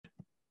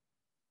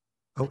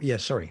Oh, yeah.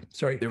 Sorry.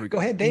 There we Go go.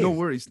 ahead, No Dave.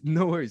 worries.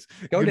 No worries.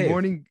 Go, Good Dave.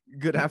 morning,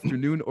 good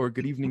afternoon, or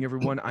good evening,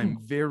 everyone. I'm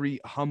very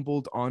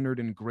humbled, honored,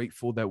 and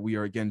grateful that we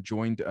are again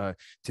joined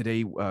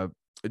today.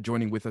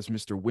 Joining with us,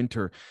 Mr.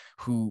 Winter,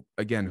 who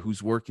again,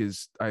 whose work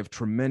is I have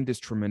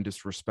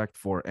tremendous respect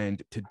for.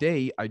 And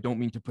today, I don't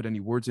mean to put any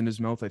words in his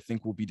mouth. I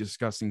think we'll be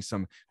discussing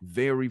some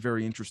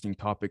very interesting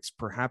topics,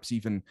 perhaps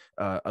even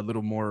a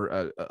little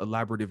more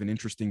elaborative and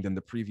interesting than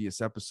the previous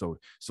episode.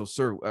 So,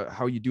 sir,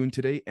 how are you doing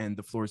today? And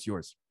the floor is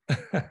yours.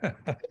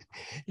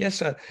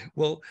 Yes.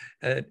 Well,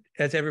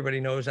 as everybody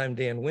knows, I'm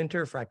Dan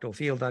Winter,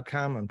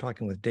 fractalfield.com. I'm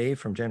talking with Dave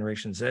from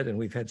Generation Z, and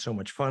we've had so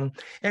much fun.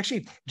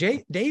 Actually,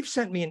 Dave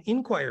sent me an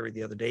inquiry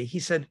the other day. He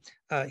said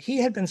he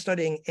had been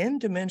studying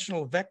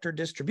n-dimensional vector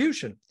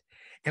distribution.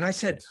 And I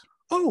said,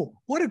 oh,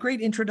 what a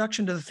great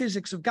introduction to the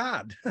physics of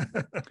God.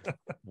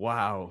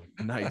 Wow.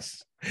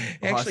 Nice.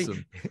 Actually,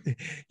 Awesome.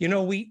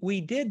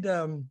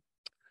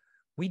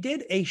 we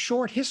did a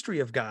short history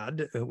of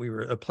God. We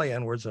were a play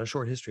on words, a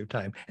short history of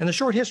time. And the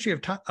short history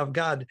of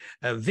God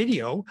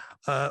video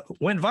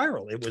went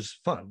viral. It was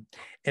fun.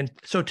 And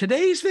so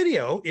today's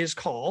video is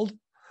called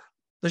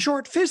The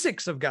Short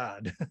Physics of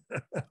God.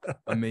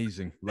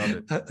 Amazing.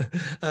 Love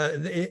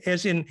it.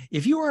 As in,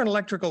 if you are an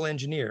electrical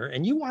engineer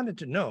and you wanted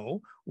to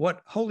know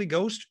what Holy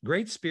Ghost,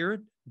 Great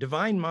Spirit,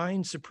 Divine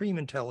Mind, Supreme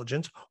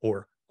Intelligence,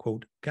 or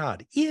quote,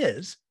 God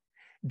is,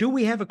 do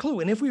we have a clue?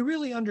 And if we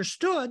really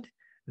understood,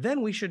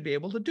 then we should be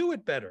able to do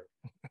it better.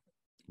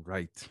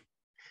 Right.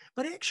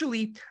 But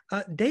actually,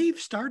 Dave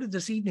started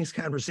this evening's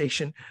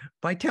conversation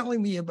by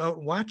telling me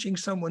about watching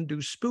someone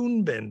do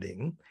spoon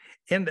bending.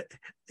 And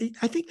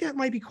I think that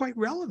might be quite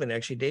relevant,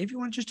 actually. Dave, you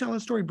want to just tell a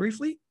story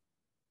briefly?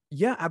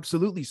 Yeah,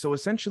 absolutely. So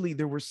essentially,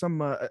 there were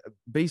some,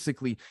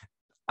 basically,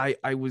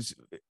 I was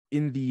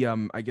in the,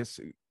 I guess,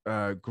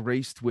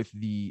 graced with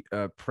the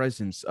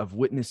presence of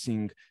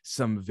witnessing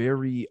some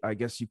very, I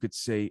guess you could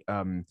say,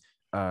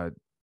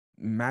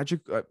 magic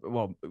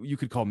well, you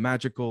could call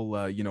magical,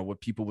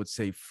 what people would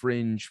say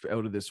fringe,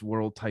 out of this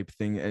world type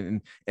thing.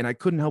 And I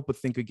couldn't help but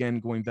think,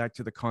 again, going back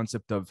to the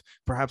concept of,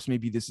 perhaps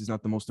maybe this is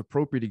not the most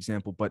appropriate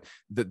example, but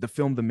the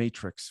film The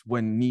Matrix,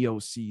 when Neo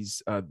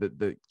sees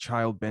the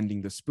child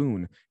bending the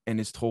spoon and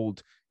is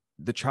told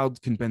the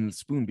child can bend the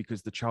spoon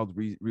because the child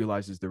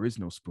realizes there is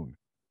no spoon.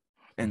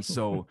 And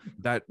so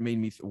that made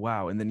me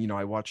wow. And then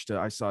I watched,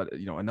 I saw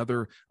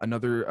another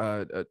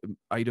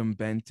item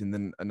bent, and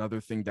then another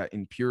thing that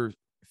in pure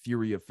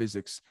theory of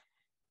physics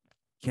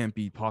can't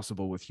be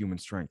possible with human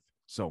strength.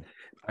 So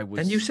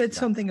and you said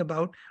something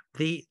about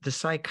the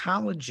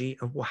psychology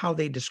of how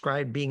they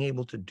described being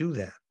able to do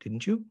that,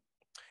 didn't you?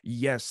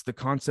 Yes, the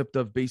concept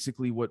of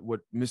basically what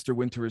Mr.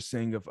 Winter is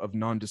saying of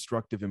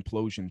non-destructive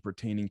implosion,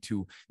 pertaining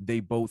to they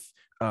both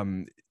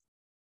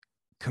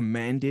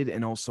commanded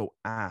and also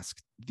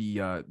asked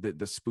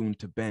the spoon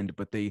to bend,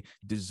 but they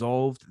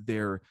dissolved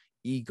their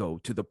ego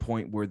to the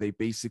point where they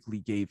basically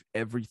gave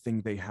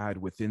everything they had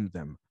within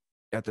them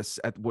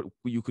at what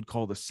you could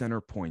call the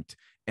center point,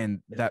 and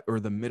that, or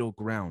the middle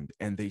ground.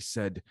 And they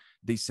said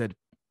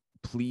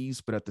please,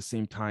 but at the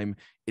same time,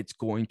 it's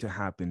going to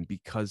happen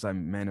because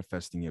I'm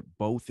manifesting it.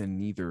 Both and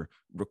neither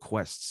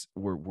requests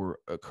were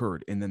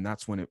occurred, and then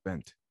that's when it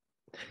bent.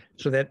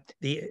 So that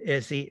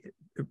as the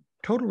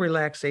total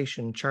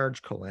relaxation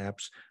charge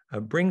collapse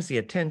brings the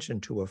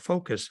attention to a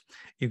focus,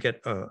 you get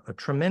a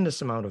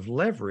tremendous amount of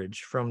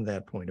leverage from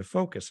that point of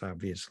focus,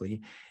 obviously.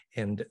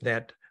 And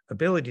that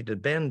ability to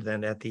bend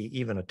then at the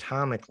even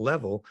atomic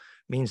level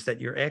means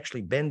that you're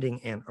actually bending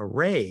an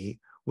array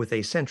with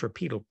a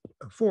centripetal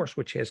force,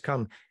 which has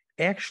come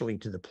actually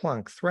to the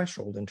Planck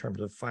threshold in terms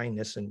of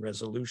fineness and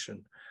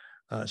resolution.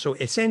 So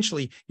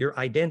essentially, you're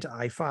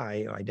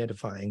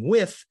identifying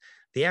with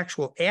the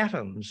actual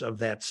atoms of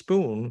that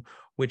spoon,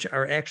 which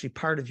are actually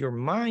part of your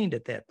mind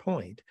at that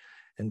point.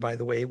 And by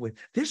the way, with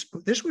this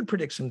would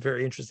predict some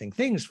very interesting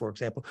things. For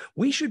example,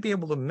 we should be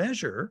able to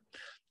measure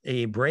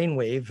a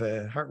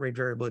brainwave, heart rate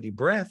variability,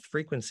 breath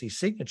frequency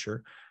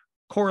signature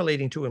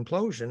correlating to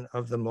implosion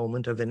of the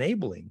moment of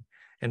enabling.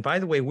 And by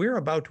the way, we're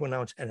about to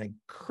announce an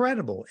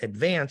incredible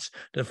advance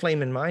to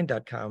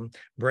flameinmind.com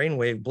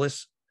brainwave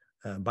bliss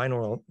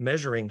binaural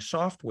measuring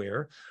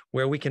software,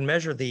 where we can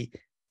measure the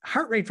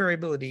heart rate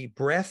variability,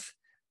 breath,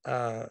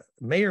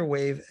 Mayer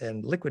wave,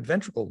 and liquid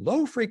ventricle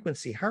low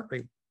frequency heart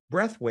rate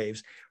breath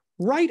waves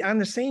right on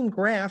the same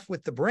graph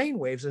with the brain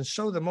waves, and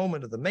show the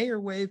moment of the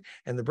Mayer wave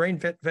and the brain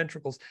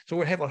ventricles. So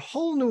we have a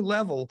whole new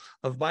level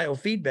of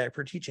biofeedback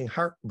for teaching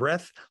heart,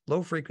 breath,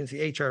 low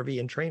frequency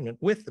HRV entrainment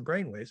with the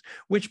brain waves,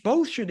 which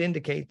both should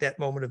indicate that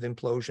moment of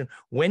implosion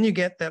when you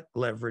get that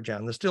leverage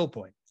on the still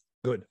point.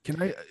 Good.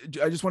 Can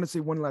I just want to say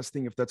one last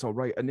thing, if that's all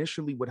right.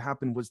 Initially, what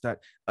happened was that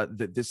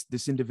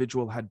this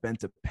individual had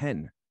bent a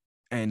pen.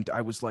 And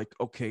I was like,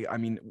 okay, I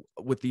mean,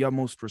 with the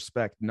utmost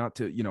respect, not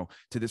to,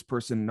 to this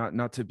person,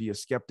 not to be a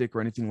skeptic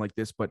or anything like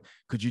this, but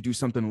could you do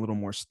something a little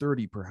more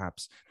sturdy,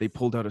 perhaps? They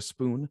pulled out a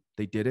spoon,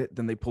 they did it,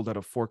 then they pulled out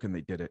a fork and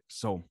they did it.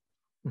 So,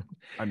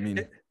 I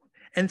mean.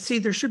 And see,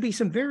 there should be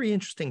some very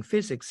interesting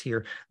physics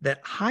here that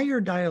higher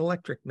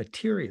dielectric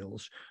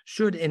materials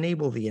should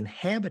enable the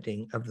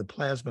inhabiting of the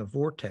plasma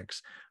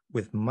vortex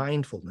with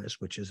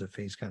mindfulness, which is a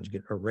phase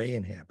conjugate array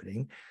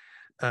inhabiting,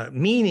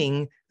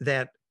 meaning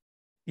that,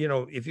 you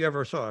know, if you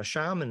ever saw a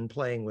shaman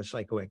playing with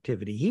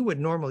psychoactivity, he would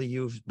normally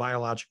use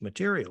biologic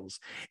materials,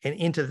 and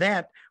into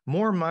that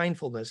more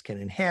mindfulness can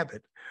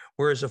inhabit.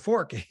 Whereas a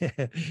fork,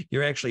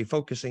 you're actually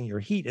focusing your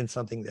heat in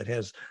something that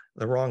has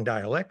the wrong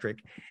dielectric,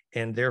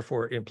 and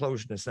therefore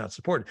implosion is not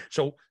supported.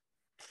 So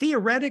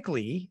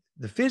theoretically,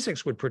 the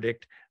physics would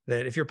predict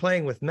that if you're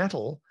playing with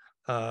metal,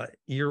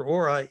 your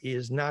aura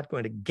is not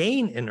going to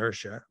gain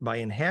inertia by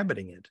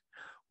inhabiting it.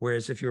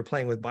 Whereas if you're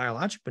playing with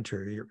biologic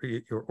material,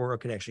 your aura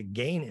can actually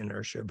gain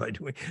inertia by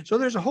doing. So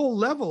there's a whole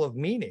level of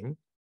meaning.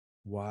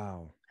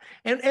 Wow.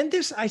 And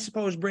this, I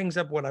suppose, brings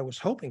up what I was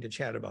hoping to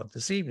chat about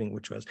this evening,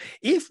 which was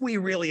if we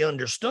really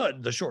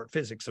understood the short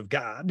physics of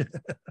God,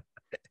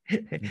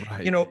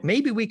 Right. you know,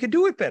 maybe we could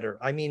do it better.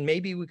 I mean,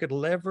 maybe we could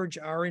leverage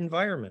our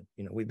environment.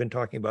 You know, we've been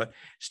talking about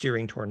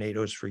steering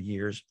tornadoes for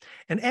years.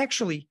 And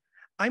actually,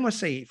 I must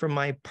say, from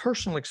my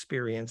personal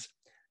experience,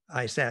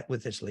 I sat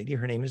with this lady,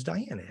 her name is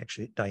Diana,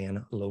 actually,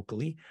 Diana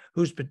locally,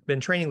 who's been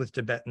training with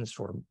Tibetans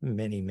for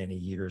many, many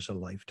years, a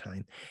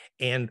lifetime.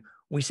 And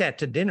we sat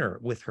to dinner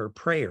with her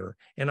prayer,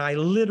 and I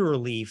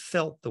literally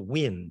felt the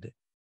wind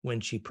when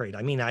she prayed.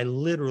 I mean, I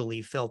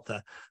literally felt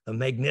the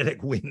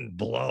magnetic wind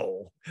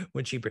blow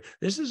when she prayed.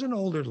 This is an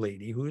older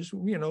lady who's,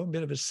 you know, a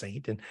bit of a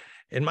saint.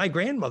 And my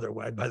grandmother,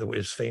 by the way,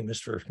 is famous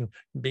for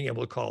being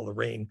able to call the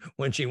rain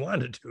when she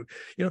wanted to.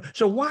 You know,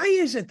 so why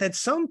is it that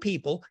some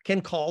people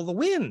can call the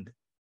wind?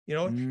 You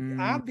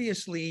know,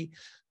 obviously,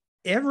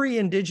 every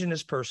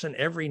indigenous person,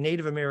 every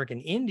Native American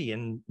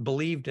Indian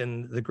believed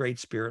in the great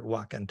spirit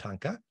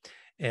Wakantanka.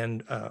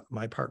 And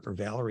my partner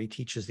Valerie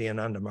teaches the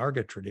Ananda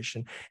Marga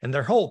tradition. And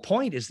their whole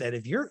point is that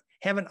if you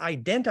haven't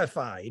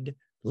identified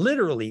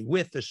literally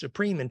with the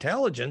supreme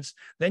intelligence,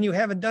 then you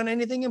haven't done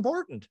anything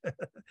important.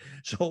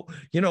 So,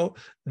 you know,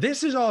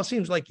 this is all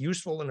seems like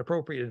useful and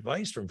appropriate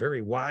advice from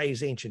very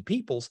wise ancient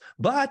peoples.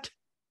 But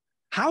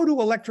how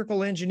do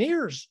electrical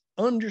engineers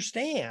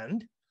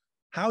understand?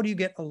 How do you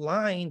get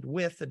aligned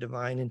with the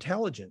divine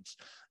intelligence?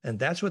 And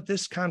that's what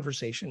this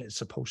conversation is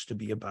supposed to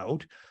be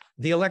about,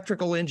 the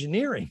electrical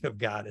engineering of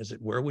God, as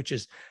it were, which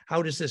is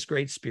how does this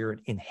great spirit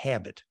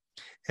inhabit?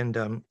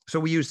 And so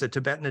we use the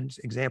Tibetan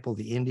example,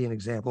 the Indian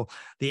example,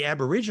 the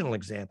Aboriginal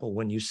example,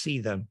 when you see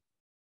them,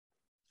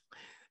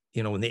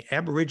 you know, when the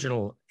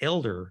Aboriginal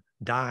elder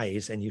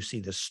dies and you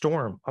see the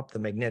storm up the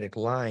magnetic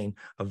line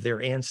of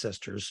their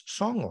ancestors'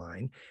 song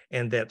line,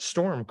 and that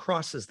storm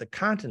crosses the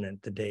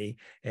continent the day,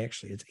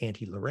 actually it's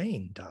Auntie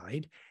Lorraine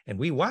died, and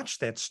we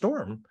watched that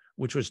storm,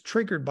 which was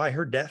triggered by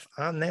her death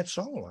on that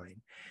song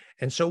line.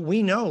 And so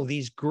we know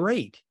these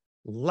great,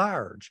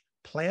 large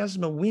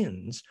plasma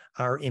winds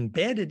are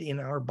embedded in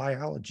our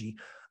biology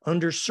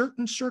under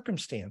certain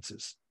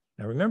circumstances.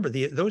 Now, remember,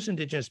 those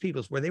indigenous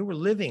peoples, where they were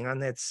living on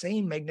that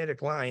same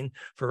magnetic line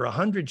for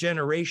 100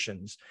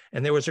 generations,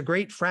 and there was a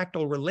great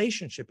fractal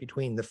relationship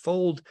between the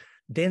fold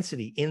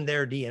density in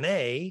their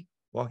DNA,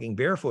 walking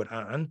barefoot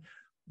on,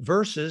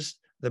 versus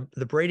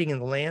the braiding in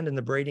the land and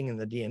the braiding in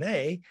the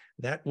DNA.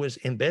 That was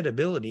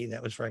embeddability,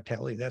 that was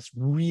fractality, that's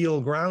real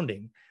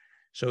grounding.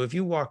 So if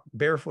you walk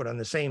barefoot on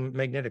the same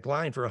magnetic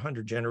line for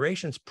 100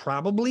 generations,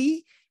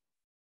 probably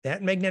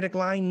that magnetic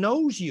line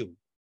knows you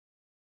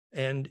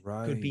and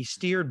could be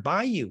steered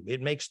by you.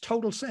 It makes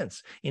total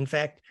sense. In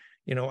fact,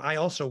 you know, I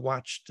also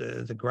watched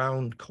the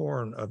ground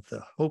corn of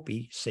the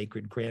Hopi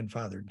sacred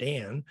grandfather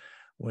Dan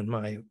when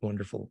my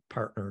wonderful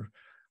partner,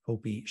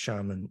 Hopi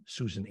shaman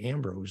Susan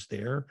Ambrose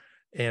there.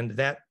 And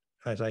that,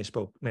 as I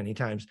spoke many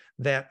times,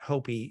 that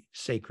Hopi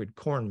sacred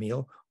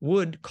cornmeal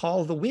would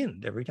call the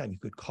wind every time. You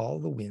could call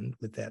the wind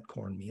with that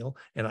cornmeal.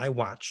 And I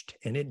watched,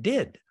 and it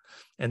did.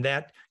 And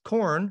that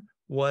corn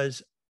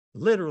was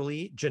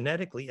literally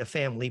genetically a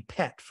family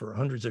pet for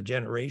hundreds of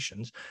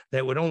generations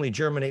that would only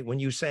germinate when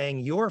you sang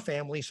your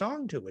family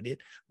song to it.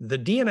 The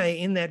DNA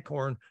in that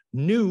corn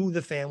knew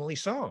the family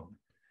song.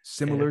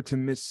 Similar to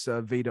Miss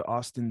Veda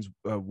Austin's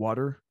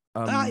water.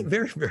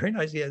 Very, very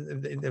nice. Yeah.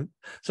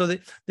 So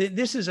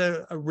this is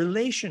a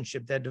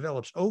relationship that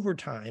develops over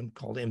time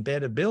called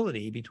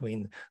embeddability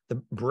between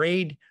the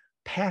braid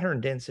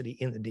pattern density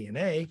in the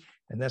DNA,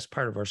 and that's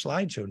part of our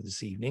slideshow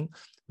this evening,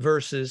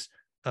 versus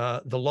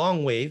the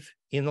long wave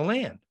in the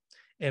land.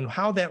 And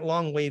how that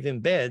long wave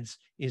embeds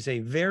is a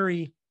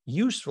very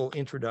useful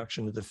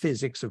introduction to the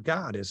physics of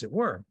God, as it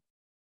were.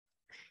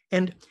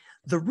 And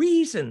the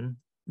reason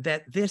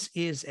that this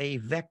is a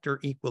vector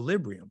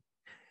equilibrium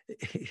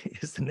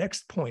is the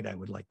next point I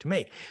would like to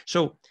make.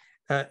 So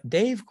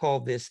Dave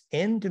called this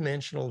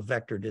n-dimensional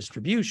vector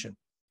distribution.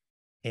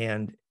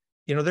 And,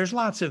 you know, there's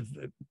lots of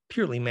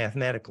purely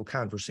mathematical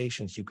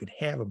conversations you could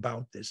have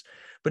about this.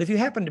 But if you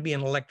happen to be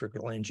an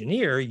electrical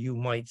engineer, you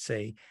might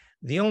say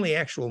the only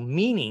actual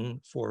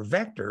meaning for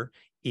vector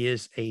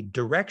is a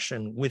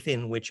direction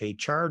within which a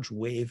charge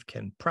wave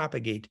can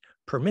propagate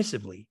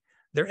permissively.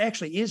 There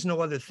actually is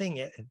no other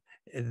thing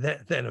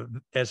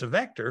as a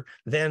vector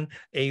than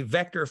a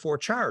vector for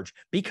charge,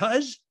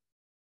 because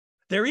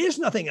there is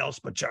nothing else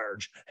but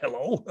charge.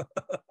 Hello.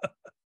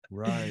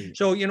 Right.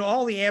 So,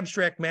 all the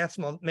abstract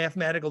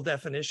mathematical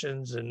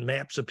definitions and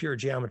maps of pure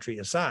geometry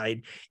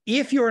aside,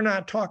 if you're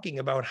not talking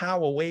about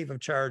how a wave of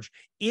charge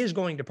is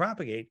going to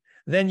propagate,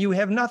 then you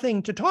have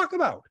nothing to talk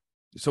about.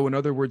 So in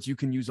other words, you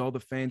can use all the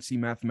fancy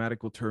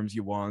mathematical terms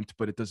you want,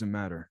 but it doesn't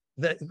matter.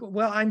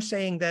 I'm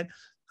saying that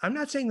I'm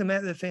not saying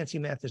the fancy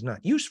math is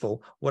not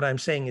useful. What I'm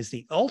saying is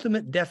the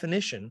ultimate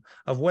definition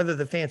of whether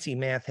the fancy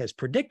math has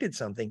predicted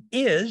something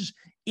is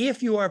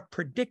if you have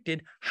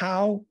predicted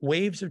how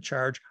waves of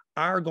charge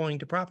are going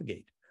to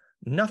propagate.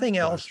 Nothing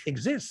else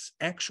exists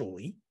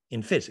actually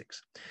in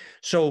physics.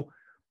 So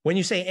when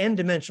you say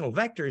n-dimensional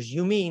vectors,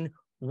 you mean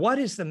what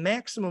is the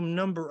maximum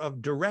number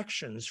of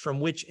directions from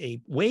which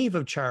a wave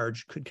of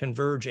charge could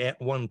converge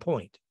at one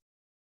point?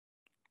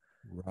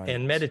 Right.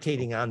 And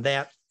meditating on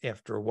that,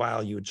 after a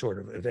while, you would sort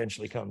of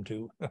eventually come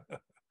to,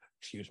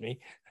 excuse me,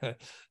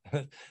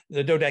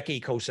 the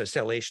dodecaecosahedral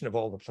stellation of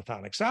all the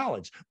Platonic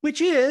solids, which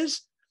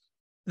is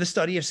the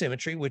study of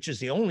symmetry, which is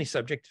the only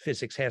subject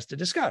physics has to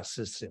discuss,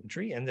 is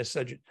symmetry. And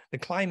the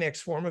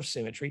climax form of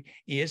symmetry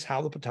is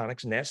how the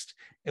Platonics nest.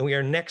 And we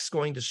are next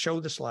going to show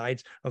the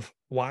slides of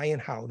why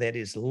and how that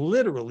is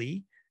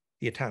literally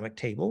the atomic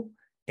table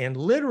and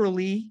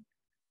literally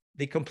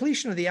the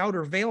completion of the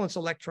outer valence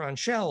electron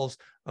shells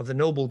of the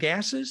noble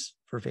gases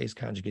for phase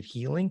conjugate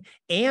healing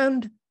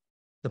and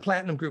the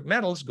platinum group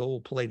metals,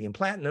 gold, palladium,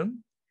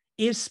 platinum,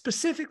 is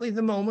specifically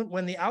the moment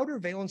when the outer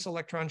valence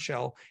electron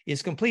shell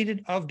is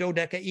completed of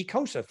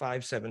dodecaecosa,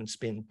 5-7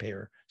 spin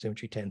pair,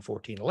 symmetry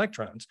 10-14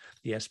 electrons,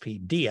 the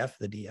sp-df,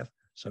 the df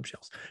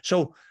subshells.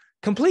 So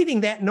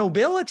completing that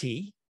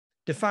nobility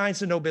defines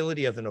the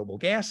nobility of the noble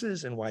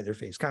gases and why they're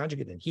phase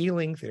conjugate and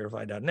healing,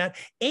 Therify.net,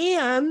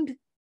 and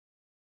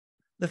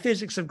the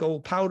physics of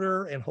gold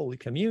powder and Holy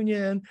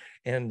Communion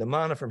and the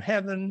manna from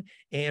heaven,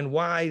 and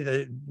why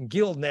the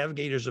guild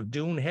navigators of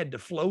Dune had to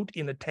float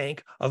in a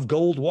tank of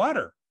gold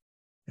water.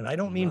 And I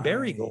don't mean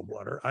berry gold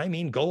water, I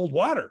mean gold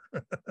water.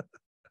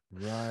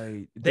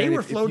 Right. They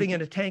were floating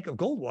in a tank of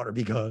gold water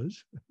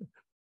because...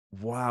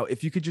 Wow.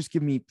 If you could just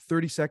give me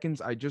 30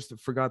 seconds, I just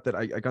forgot that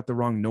I got the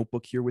wrong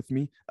notebook here with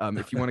me.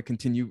 If you want to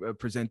continue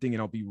presenting,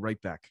 and I'll be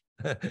right back.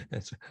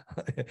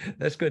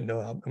 That's good. No,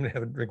 I'm going to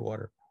have a drink of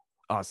water.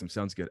 Awesome.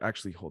 Sounds good.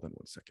 Actually, hold on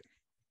one second.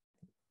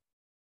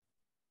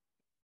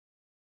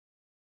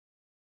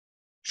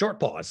 Short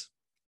pause.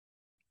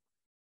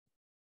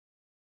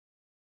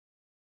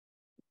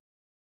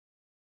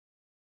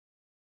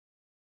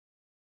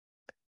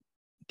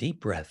 Deep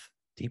breath,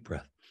 deep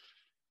breath.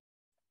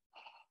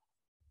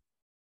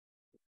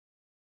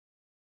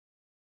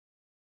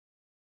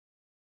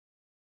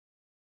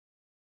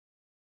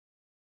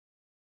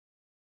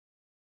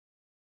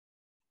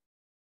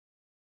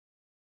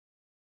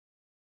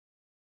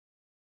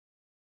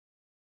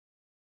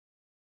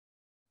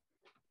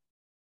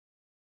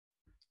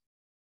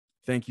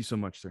 Thank you so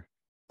much, sir.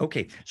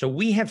 Okay, so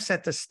we have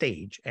set the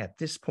stage at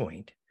this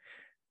point.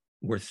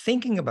 We're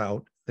thinking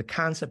about the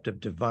concept of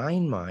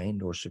divine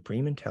mind or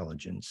supreme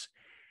intelligence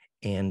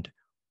and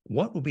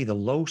what will be the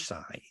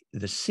loci,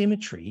 the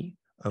symmetry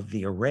of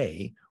the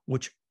array,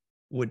 which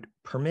would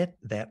permit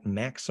that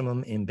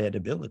maximum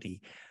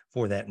embeddability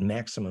for that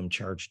maximum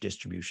charge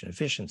distribution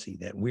efficiency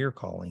that we're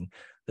calling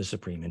the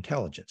supreme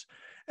intelligence.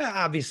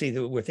 Obviously,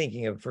 we're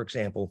thinking of, for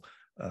example,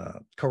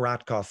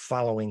 Korotkov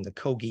following the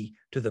Kogi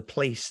to the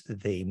place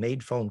that they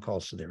made phone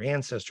calls to their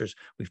ancestors.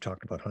 We've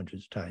talked about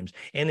hundreds of times.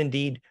 And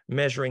indeed,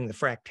 measuring the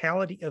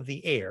fractality of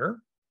the air,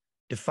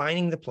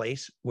 defining the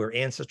place where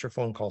ancestor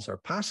phone calls are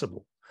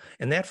possible.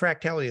 And that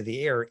fractality of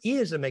the air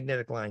is a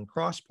magnetic line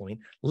cross point,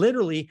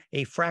 literally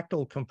a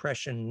fractal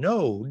compression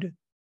node,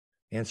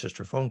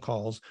 ancestor phone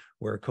calls,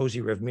 where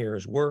Kozyrev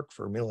mirrors work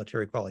for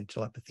military quality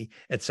telepathy,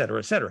 et cetera,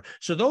 et cetera.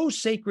 So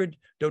those sacred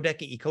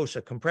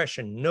dodecaecosa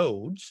compression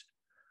nodes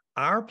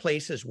are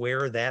places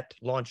where that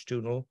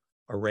longitudinal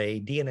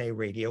array DNA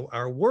radio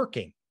are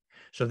working.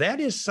 So that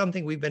is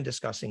something we've been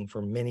discussing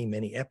for many,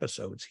 many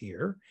episodes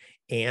here,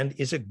 and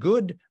is a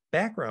good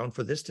background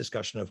for this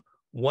discussion of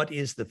what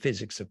is the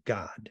physics of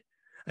God.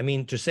 I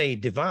mean, to say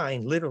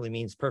divine literally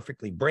means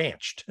perfectly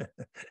branched,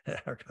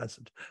 our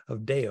concept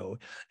of Deo.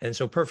 And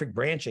so perfect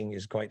branching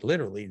is quite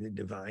literally the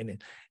divine,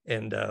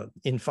 and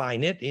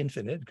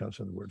infinite comes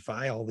from the word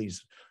phi, all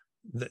these.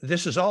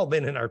 This has all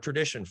been in our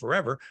tradition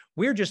forever.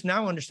 We're just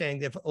now understanding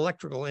that if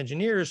electrical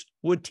engineers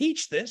would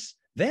teach this,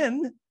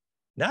 then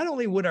not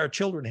only would our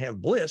children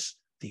have bliss,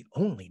 the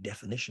only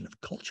definition of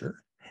culture,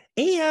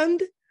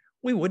 and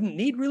we wouldn't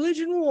need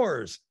religion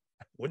wars.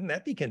 Wouldn't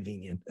that be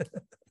convenient?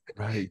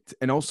 Right.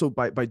 And also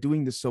by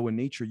doing this so in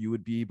nature, you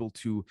would be able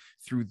to,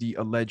 through the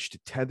alleged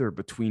tether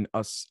between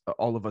us,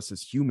 all of us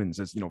as humans,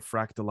 as,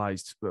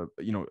 fractalized,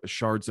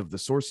 shards of the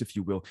source, if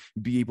you will,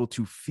 be able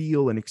to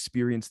feel and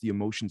experience the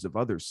emotions of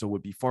others. So it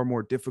would be far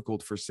more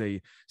difficult for,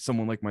 say,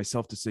 someone like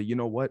myself to say, you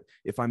know what,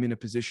 if I'm in a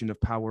position of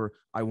power,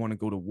 I want to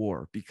go to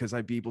war, because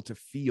I'd be able to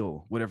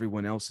feel what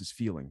everyone else is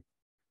feeling.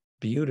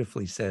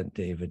 Beautifully said,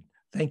 David.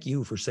 Thank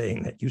you for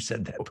saying that. You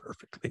said that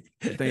perfectly.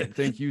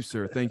 Thank you,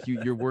 sir. Thank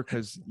you. Your work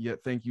has,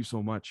 thank you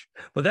so much.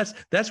 Well,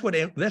 that's why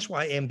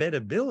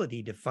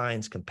embeddability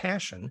defines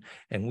compassion,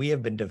 and we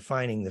have been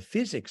defining the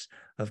physics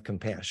of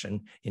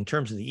compassion in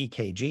terms of the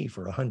EKG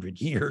for 100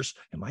 years.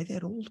 Am I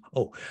that old?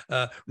 Oh,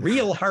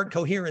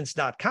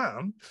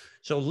 realheartcoherence.com.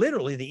 So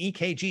literally, the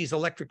EKG's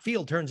electric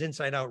field turns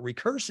inside out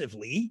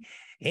recursively,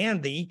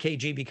 and the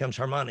EKG becomes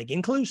harmonic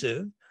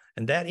inclusive.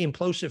 And that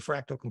implosive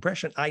fractal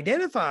compression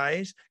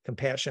identifies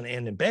compassion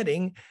and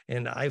embedding,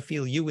 and I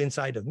feel you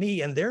inside of me,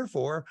 and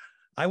therefore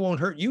I won't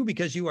hurt you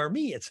because you are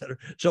me, et cetera.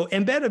 So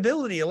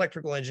embeddability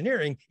electrical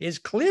engineering is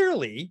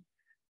clearly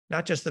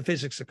not just the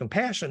physics of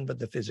compassion, but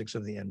the physics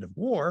of the end of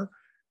war,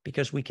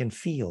 because we can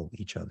feel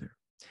each other.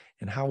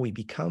 And how we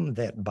become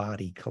that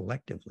body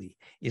collectively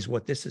is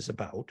what this is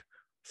about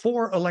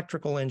for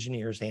electrical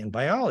engineers and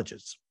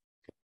biologists.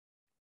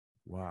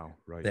 Wow,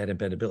 right. That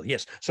embeddability.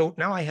 Yes. So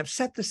now I have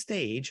set the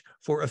stage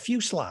for a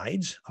few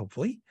slides,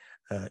 hopefully.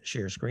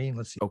 Share screen.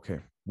 Let's see. Okay.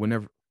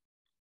 Whenever.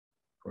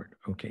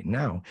 Okay.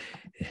 Now,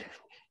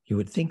 you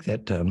would think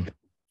that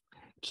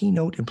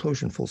keynote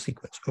implosion full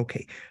sequence.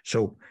 Okay.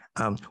 So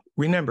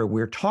remember,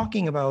 we're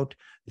talking about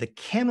the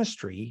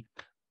chemistry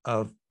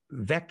of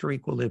vector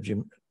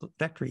equilibrium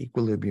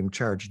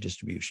charge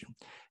distribution.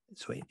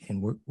 So,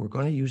 and we're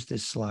going to use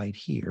this slide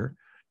here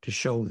to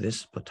show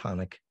this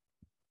Platonic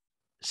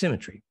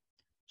symmetry.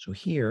 So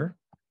here,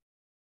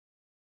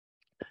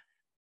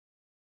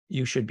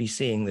 you should be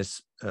seeing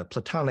this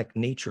Platonic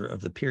nature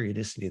of the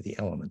periodicity of the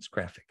elements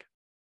graphic.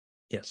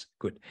 Yes,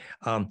 good.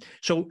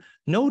 So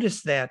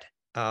notice that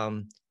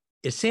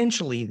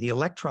essentially the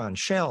electron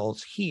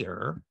shells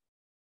here,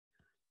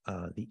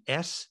 the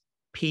s,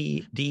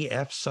 p, d,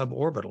 f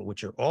suborbital,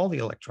 which are all the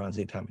electrons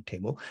in the atomic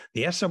table.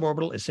 The s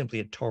suborbital is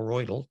simply a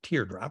toroidal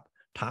teardrop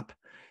top,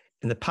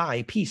 and the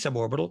pi, p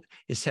suborbital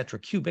is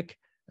tetracubic,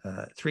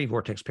 3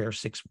 vortex pair,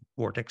 6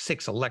 vortex,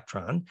 6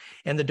 electron,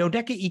 and the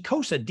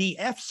dodecaecosa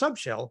DF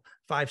subshell,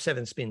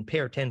 5-7 spin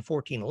pair,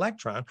 10-14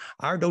 electron,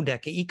 are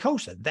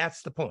dodecaecosa.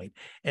 That's the point.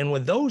 And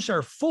when those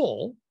are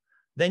full,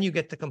 then you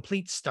get the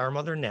complete star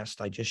mother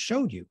nest I just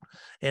showed you.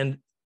 And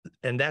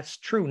that's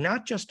true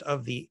not just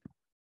of the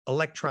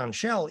electron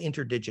shell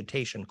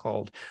interdigitation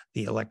called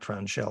the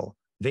electron shell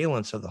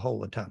valence of the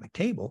whole atomic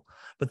table,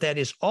 but that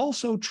is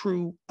also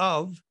true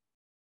of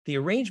the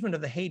arrangement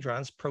of the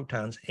hadrons,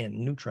 protons, and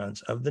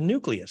neutrons of the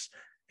nucleus.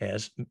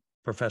 As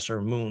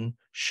Professor Moon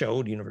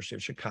showed, University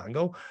of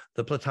Chicago,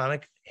 the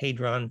Platonic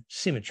hadron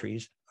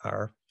symmetries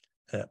are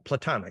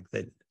Platonic.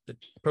 The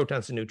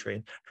protons and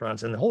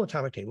neutrons and the whole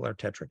atomic table are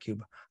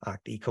tetracube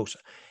octaecosa.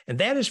 And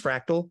that is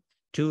fractal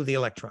to the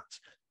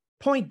electrons.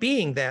 Point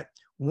being that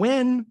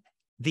when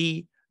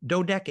the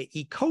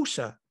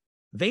dodecaecosa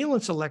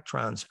valence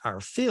electrons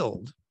are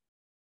filled,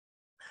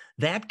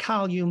 that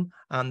column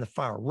on the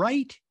far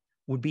right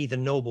would be the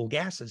noble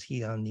gases,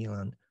 heon,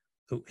 neon,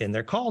 and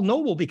they're called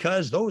noble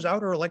because those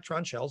outer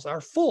electron shells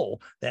are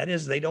full. That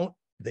is,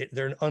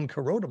 they're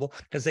uncorrodable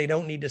because they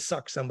don't need to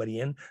suck somebody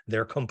in.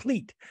 They're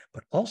complete,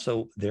 but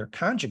also they're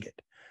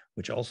conjugate,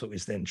 which also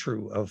is then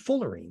true of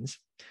fullerenes,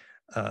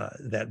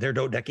 that they're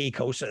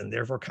dodecaecosa and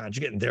therefore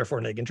conjugate and therefore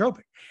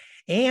negentropic.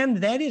 And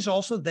that is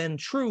also then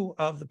true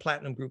of the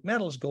platinum group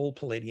metals, gold,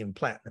 palladium,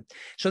 platinum.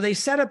 So they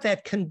set up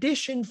that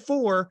condition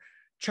for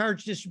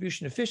charge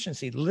distribution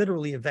efficiency,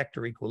 literally a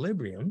vector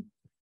equilibrium.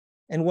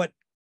 And what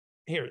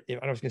here, I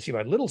don't know if you can see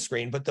my little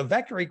screen, but the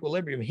vector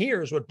equilibrium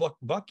here is what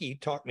Bucky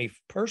taught me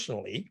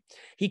personally.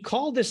 He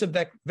called this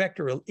a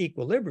vector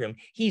equilibrium.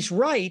 He's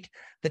right.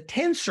 The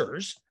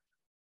tensors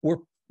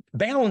were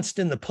balanced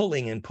in the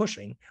pulling and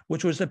pushing,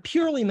 which was a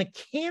purely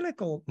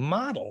mechanical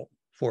model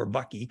for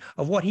Bucky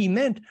of what he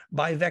meant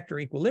by vector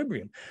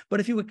equilibrium.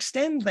 But if you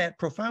extend that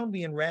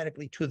profoundly and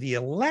radically to the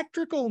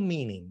electrical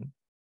meaning,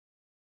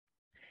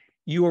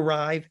 you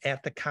arrive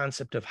at the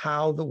concept of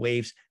how the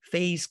waves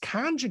phase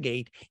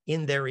conjugate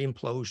in their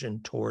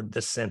implosion toward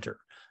the center.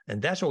 And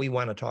that's what we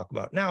want to talk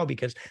about now,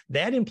 because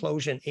that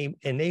implosion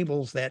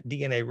enables that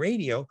DNA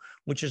radio,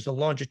 which is the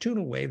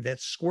longitudinal wave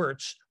that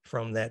squirts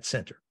from that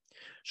center.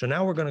 So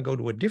now we're going to go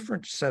to a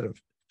different set of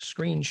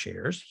screen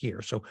shares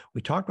here. So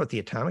we talked about the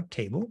atomic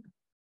table.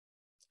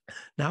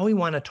 Now we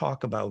want to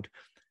talk about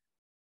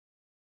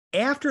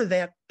after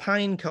that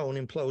pine cone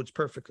implodes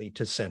perfectly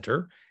to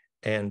center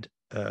and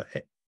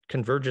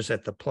converges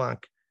at the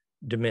Planck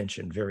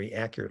dimension very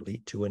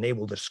accurately to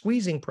enable the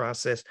squeezing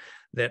process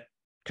that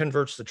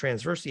converts the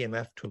transverse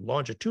EMF to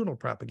longitudinal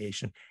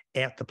propagation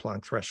at the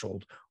Planck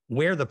threshold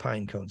where the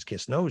pine cones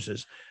kiss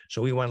noses.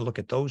 So we want to look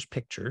at those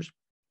pictures.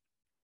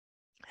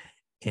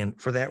 And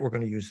for that, we're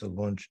going to use the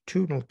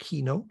longitudinal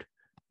keynote.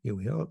 Here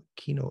we go,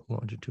 keynote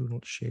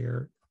longitudinal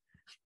share.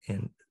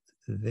 And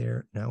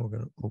there, now we're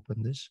going to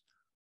open this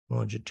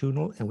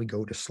longitudinal and we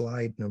go to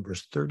slide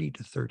numbers 30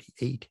 to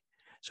 38.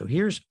 So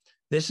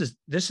this is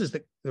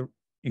the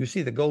you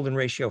see the golden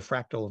ratio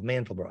fractal of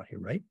Mandelbrot here,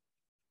 right?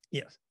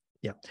 Yes.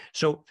 Yeah.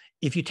 So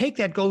if you take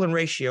that golden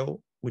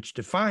ratio, which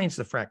defines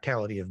the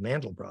fractality of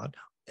Mandelbrot,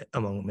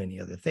 among many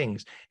other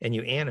things. And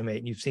you animate,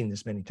 and you've seen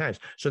this many times.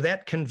 So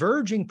that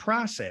converging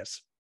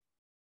process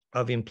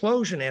of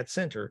implosion at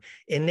center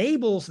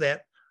enables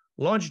that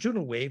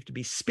longitudinal wave to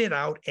be spit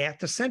out at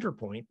the center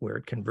point where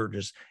it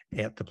converges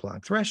at the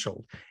Planck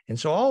threshold. And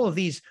so all of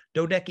these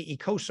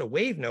dodecaecosa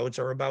wave nodes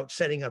are about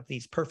setting up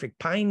these perfect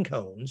pine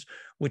cones,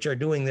 which are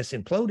doing this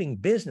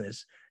imploding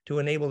business to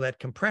enable that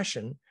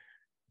compression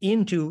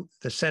into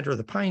the center of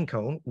the pine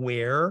cone,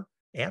 where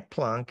at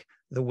Planck,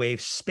 the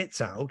wave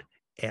spits out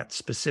at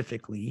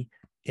specifically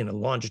in a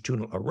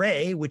longitudinal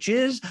array, which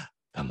is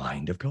the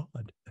mind of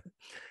God.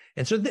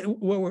 And so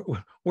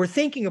we're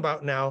thinking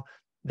about now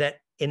that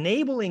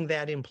enabling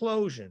that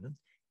implosion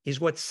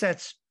is what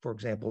sets, for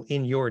example,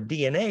 in your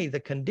DNA, the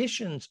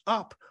conditions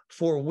up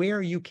for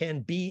where you can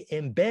be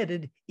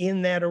embedded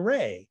in that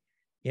array.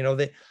 You know,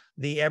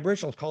 the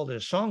Aboriginals called it a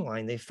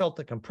songline. They felt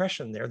the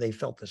compression there. They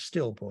felt the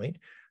still point.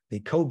 The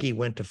Kogi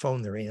went to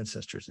phone their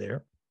ancestors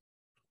there.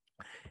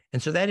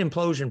 And so that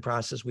implosion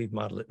process, we've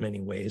modeled it many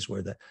ways,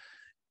 where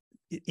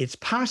it's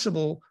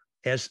possible,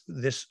 as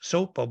this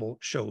soap bubble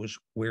shows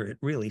where it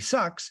really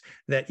sucks,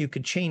 that you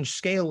could change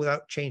scale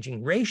without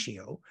changing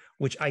ratio,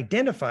 which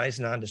identifies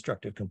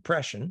non-destructive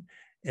compression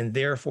and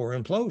therefore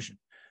implosion.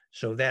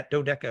 So that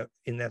dodeca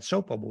in that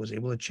soap bubble was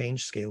able to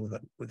change scale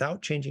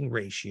without changing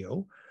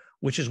ratio,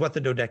 which is what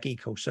the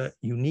dodecaecosa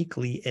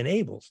uniquely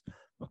enables.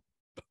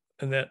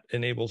 And that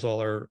enables all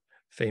our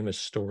famous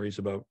stories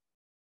about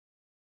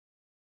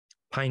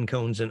pine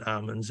cones and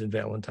almonds and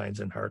valentines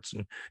and hearts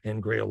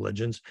and Grail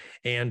legends.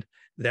 And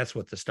that's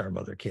what the Star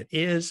Mother kit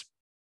is.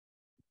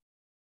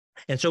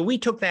 And so we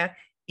took that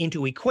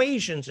into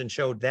equations and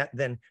showed that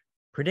then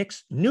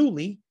predicts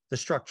newly the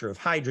structure of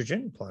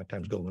hydrogen, Planck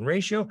times Golden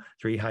ratio,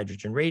 3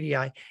 hydrogen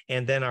radii,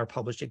 and then our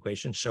published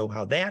equations show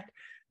how that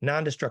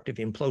non-destructive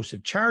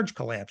implosive charge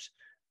collapse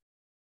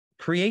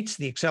creates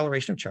the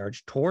acceleration of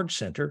charge towards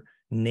center,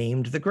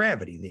 named the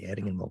gravity, the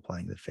adding and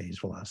multiplying the phase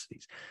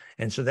velocities.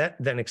 And so that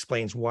then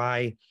explains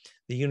why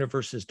the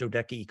universe is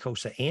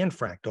dodecaecosa and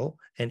fractal,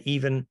 and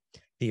even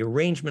the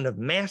arrangement of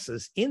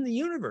masses in the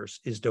universe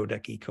is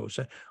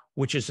dodecaecosa,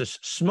 which is a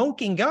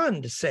smoking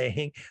gun to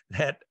saying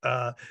that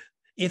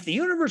if the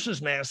universe's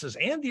masses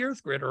and the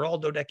Earth grid are all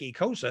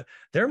dodecaecosa,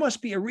 there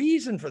must be a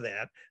reason for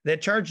that,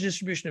 that charge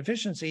distribution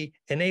efficiency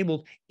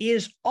enabled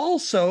is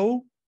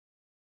also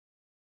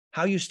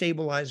how you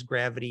stabilize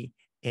gravity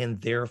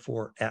and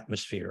therefore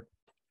atmosphere.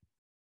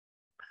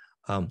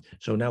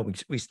 So now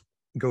we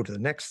go to the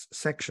next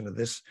section of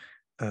this,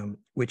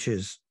 which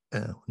is,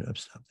 no,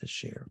 stop this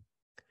share.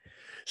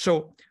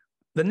 So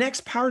the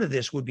next part of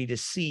this would be to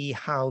see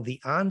how the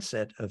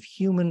onset of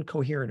human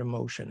coherent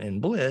emotion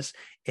and bliss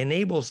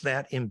enables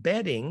that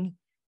embedding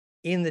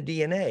in the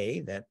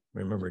DNA, that,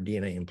 remember,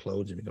 DNA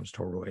implodes and becomes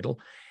toroidal,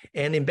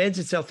 and embeds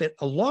itself in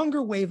a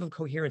longer wave of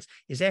coherence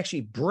is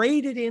actually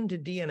braided into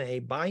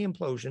DNA by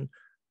implosion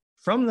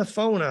from the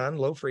phonon,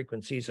 low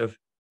frequencies of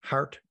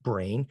heart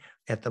brain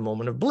at the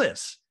moment of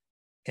bliss.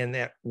 And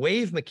that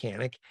wave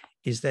mechanic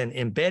is then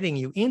embedding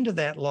you into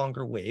that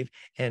longer wave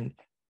and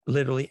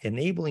literally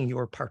enabling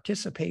your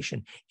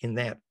participation in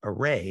that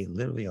array,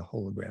 literally a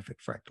holographic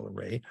fractal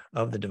array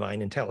of the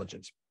divine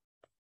intelligence.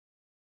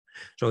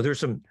 So there's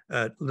some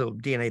little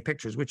DNA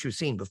pictures, which you've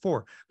seen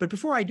before. But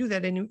before I do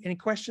that, any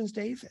questions,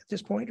 Dave, at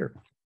this point? Or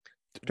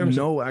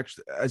no,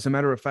 actually, as a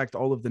matter of fact,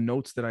 all of the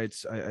notes that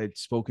I'd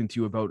spoken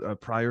to you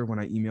about prior, when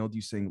I emailed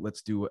you saying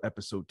let's do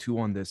episode 2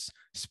 on this,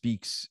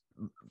 speaks,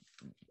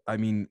 I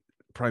mean,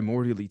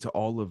 primordially to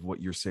all of what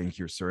you're saying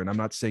here, sir. And I'm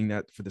not saying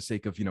that for the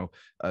sake of,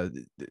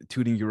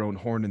 tooting your own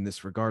horn in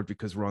this regard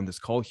because we're on this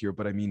call here,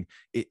 but I mean,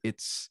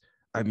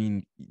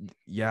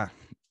 yeah,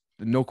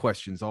 no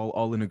questions,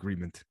 all in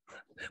agreement.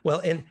 Well,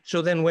 and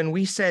so then when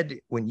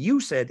you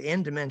said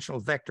n-dimensional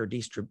vector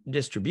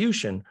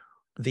distribution,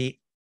 the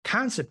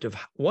concept of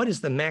what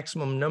is the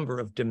maximum number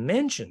of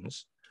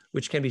dimensions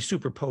which can be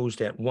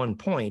superposed at one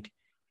point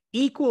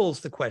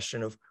equals the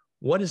question of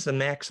what is the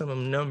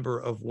maximum number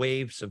of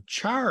waves of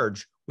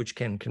charge which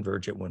can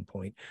converge at one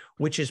point,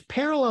 which is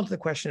parallel to the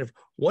question of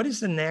what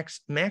is the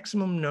next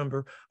maximum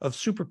number of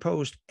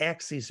superposed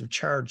axes of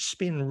charge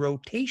spin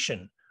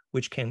rotation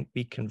which can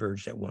be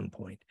converged at one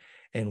point.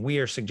 And we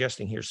are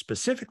suggesting here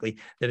specifically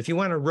that if you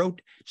want to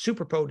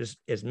superpose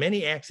as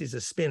many axes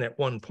of spin at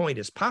one point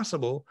as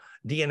possible,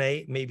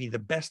 DNA may be the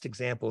best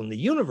example in the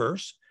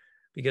universe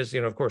because,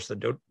 of course,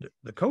 the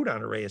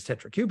codon array is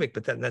tetracubic,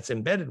 but then that's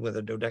embedded with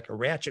a dodeca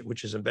ratchet,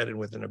 which is embedded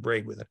within a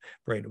braid with a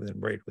braid within a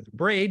braid with a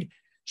braid.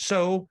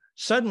 So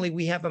suddenly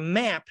we have a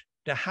map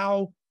to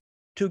how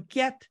to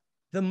get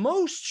the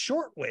most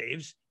short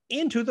waves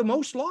into the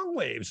most long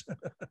waves.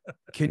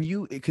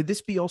 Could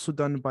this be also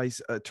done by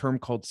a term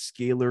called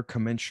scalar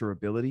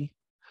commensurability?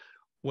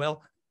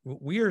 Well,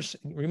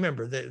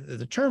 remember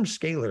the term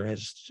scalar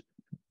has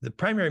the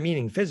primary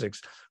meaning in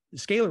physics.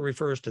 Scalar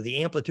refers to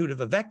the amplitude of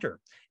a vector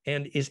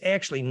and is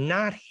actually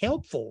not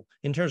helpful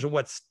in terms of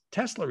what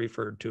Tesla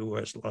referred to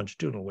as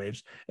longitudinal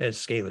waves, as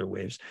scalar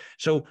waves.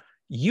 So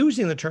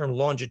using the term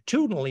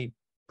longitudinally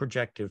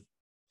projective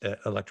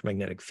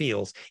electromagnetic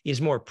fields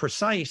is more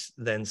precise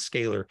than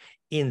scalar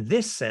in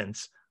this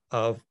sense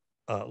of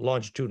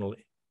longitudinal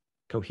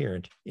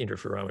coherent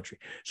interferometry.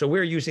 So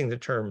we're using the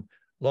term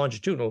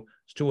longitudinal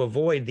to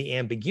avoid the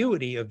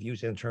ambiguity of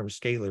using the term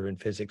scalar in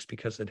physics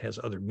because it has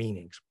other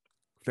meanings.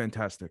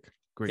 Fantastic.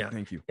 Great. Yeah.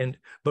 Thank you.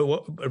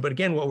 But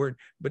again,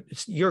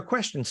 your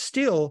question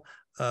still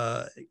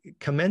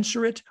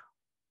commensurate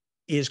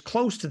is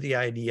close to the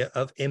idea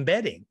of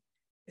embedding.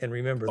 And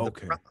remember,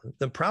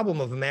 the problem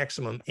of a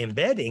maximum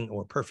embedding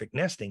or perfect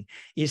nesting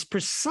is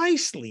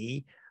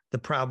precisely the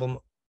problem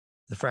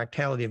the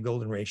fractality of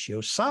golden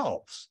ratio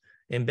solves.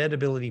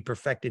 Embeddability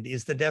perfected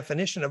is the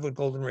definition of what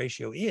golden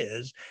ratio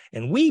is.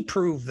 And we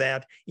prove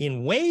that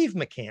in wave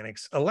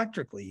mechanics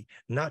electrically,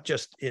 not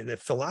just in the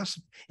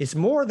philosophy. It's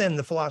more than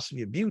the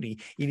philosophy of beauty.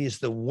 It is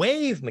the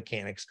wave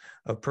mechanics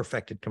of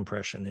perfected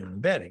compression and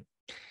embedding.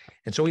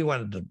 And so we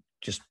wanted to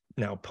just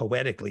now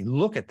poetically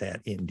look at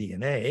that in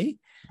DNA.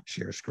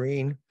 Share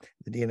screen.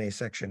 The DNA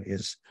section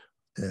is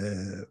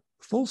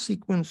full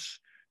sequence,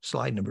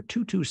 slide number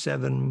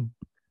 227.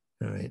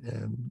 All right,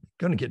 I'm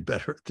going to get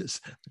better at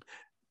this.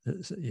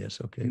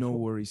 Yes, okay. No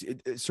worries.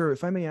 Sir,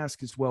 if I may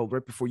ask as well,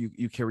 right before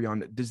you carry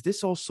on, does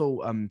this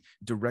also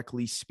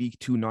directly speak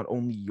to not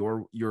only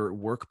your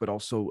work, but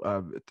also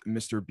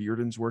Mr.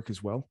 Bearden's work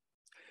as well?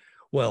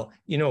 Well,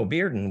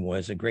 Bearden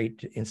was a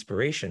great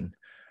inspiration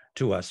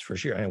to us for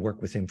sure. I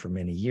worked with him for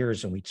many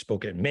years and we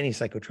spoke at many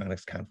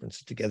psychotronics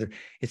conferences together.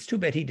 It's too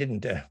bad he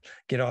didn't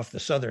get off the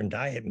Southern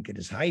diet and get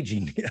his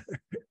hygiene together.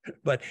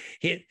 But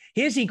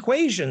his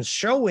equations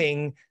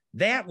showing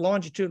that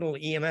longitudinal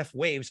EMF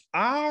waves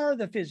are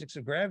the physics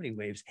of gravity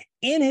waves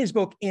in his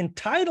book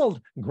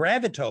entitled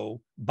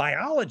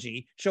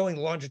Gravitobiology, showing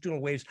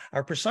longitudinal waves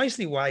are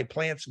precisely why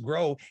plants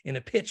grow in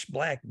a pitch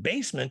black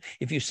basement.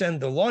 If you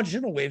send the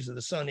longitudinal waves of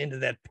the sun into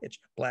that pitch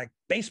black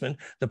basement,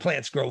 the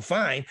plants grow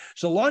fine.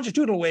 So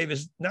longitudinal wave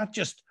is not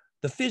just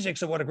the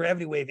physics of what a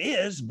gravity wave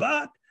is,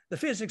 but the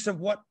physics of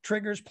what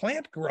triggers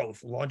plant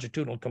growth,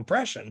 longitudinal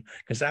compression,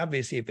 because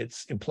obviously if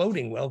it's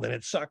imploding well, then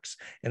it sucks.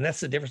 And that's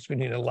the difference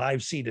between a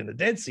live seed and a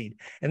dead seed.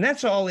 And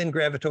that's all in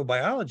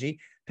Gravitobiology,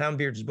 Tom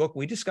Beard's book.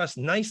 We discuss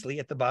nicely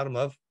at the bottom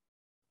of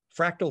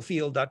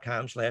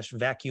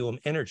fractalfield.com/vacuum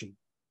energy.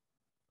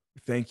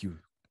 Thank you.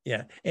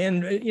 Yeah.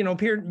 And,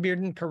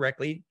 Bearden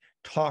correctly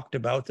talked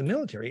about the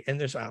military, and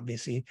there's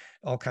obviously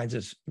all kinds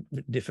of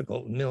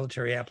difficult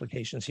military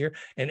applications here,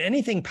 and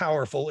anything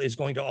powerful is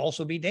going to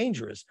also be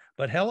dangerous.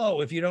 But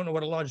hello, if you don't know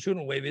what a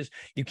longitudinal wave is,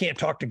 you can't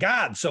talk to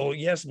God. So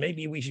yes,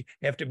 maybe we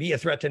have to be a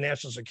threat to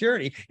national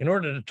security in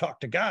order to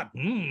talk to God.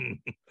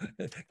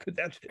 Could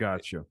that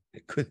gotcha?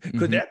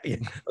 Could that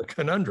be a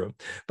conundrum?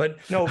 But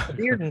no,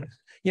 Bearden,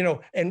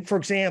 and for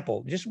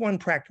example, just one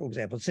practical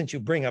example, since you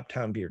bring up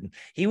Tom Bearden,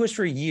 he was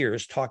for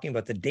years talking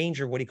about the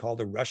danger of what he called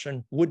the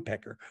Russian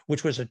woodpecker,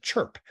 which was a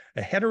chirp,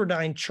 a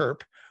heterodyne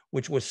chirp,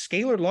 which was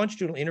scalar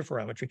longitudinal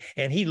interferometry.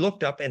 And he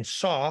looked up and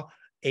saw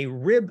a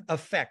rib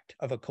effect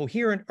of a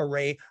coherent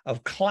array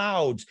of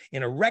clouds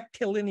in a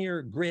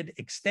rectilinear grid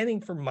extending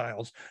for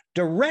miles,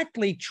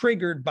 directly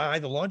triggered by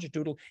the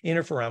longitudinal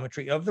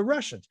interferometry of the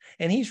Russians.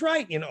 And he's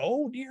right,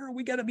 oh dear,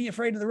 we got to be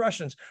afraid of the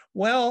Russians.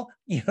 Well,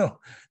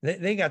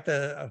 they got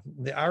the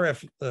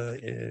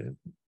RF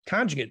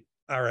conjugate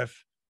RF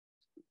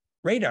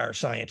radar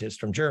scientists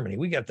from Germany.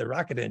 We got the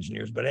rocket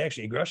engineers, but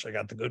actually Russia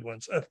got the good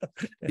ones.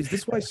 Is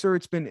this why, sir,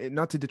 it's been,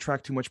 not to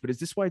detract too much, but is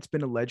this why it's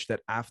been alleged that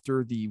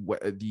after the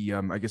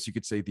I guess you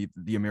could say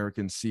the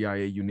American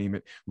CIA, you name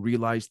it,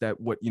 realized that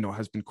what,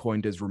 has been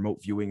coined as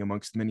remote viewing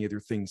amongst many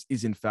other things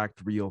is in fact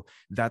real?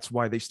 That's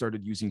why they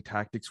started using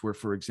tactics where,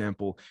 for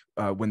example,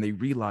 when they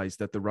realized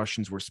that the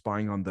Russians were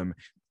spying on them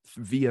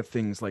via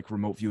things like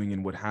remote viewing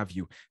and what have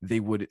you,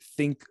 they would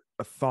think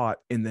a thought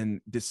and then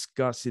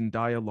discuss in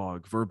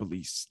dialogue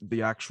verbally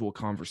the actual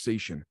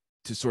conversation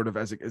to sort of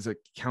as a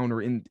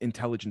counter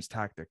intelligence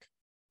tactic.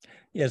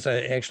 Yes,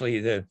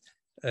 actually,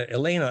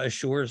 Elena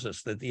assures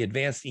us that the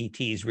advanced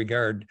ETs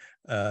regard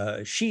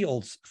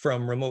shields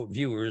from remote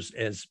viewers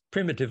as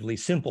primitively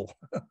simple.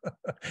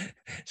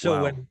 So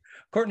wow. When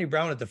Courtney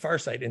Brown at the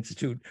Farsight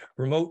Institute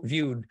remote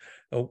viewed,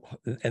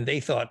 and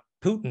they thought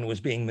Putin was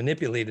being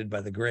manipulated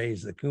by the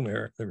Greys, the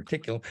Khmer, the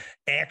reticulum.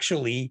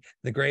 Actually,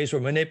 the Greys were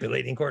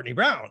manipulating Courtney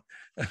Brown.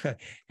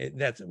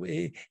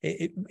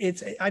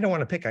 It's. I don't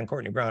want to pick on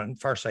Courtney Brown and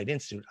Farsight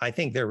Institute. I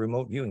think their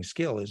remote viewing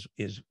skill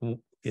is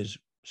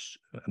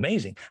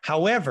amazing.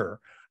 However,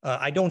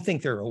 I don't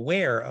think they're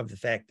aware of the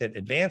fact that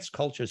advanced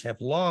cultures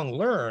have long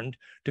learned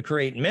to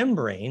create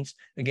membranes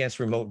against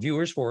remote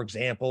viewers. For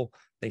example,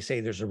 they say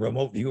there's a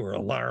remote viewer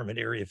alarm at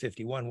Area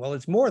 51. Well,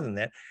 it's more than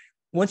that.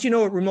 Once you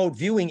know what remote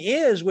viewing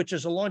is, which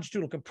is a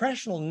longitudinal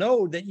compressional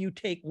node that you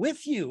take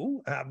with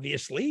you,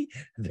 obviously,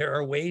 there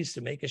are ways to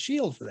make a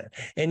shield for that.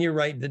 And you're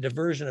right, the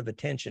diversion of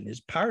attention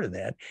is part of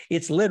that.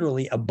 It's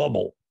literally a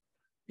bubble.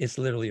 It's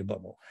literally a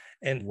bubble.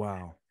 And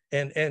wow.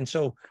 And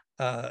so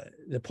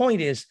the point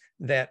is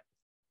that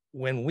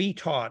when we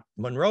taught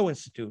Monroe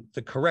Institute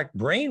the correct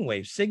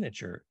brainwave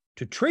signature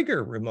to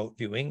trigger remote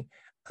viewing,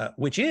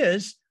 which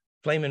is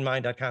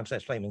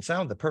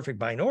flameandmind.com/flamensound, the perfect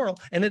binaural,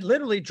 and it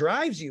literally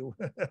drives you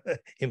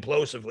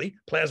implosively,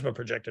 plasma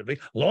projectively,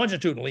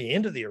 longitudinally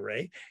into the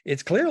array.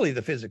 It's clearly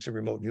the physics of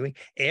remote viewing,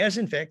 as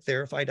in fact,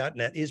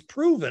 Therify.net is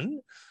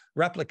proven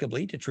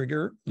replicably to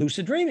trigger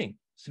lucid dreaming.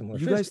 Similar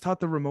You physics. guys taught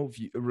the remote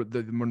view,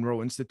 the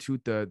Monroe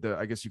Institute, the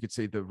I guess you could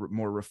say the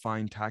more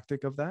refined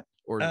tactic of that,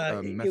 or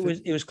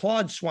method? It was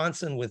Claude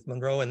Swanson with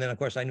Monroe, and then of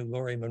course I knew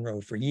Laurie Monroe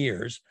for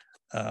years,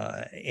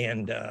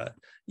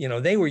 you know,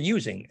 they were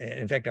using.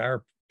 In fact,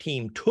 our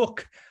team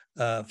took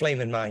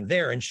Flame and Mind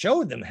there and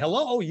showed them,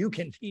 hello, you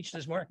can teach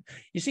this more.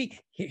 You see,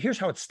 here's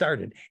how it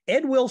started.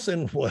 Ed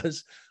Wilson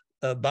was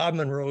Bob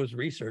Monroe's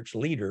research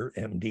leader,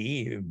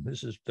 MD.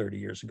 This is 30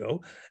 years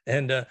ago.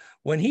 And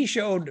when he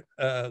showed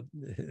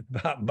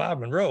Bob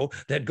Monroe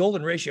that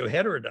golden ratio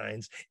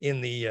heterodynes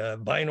in the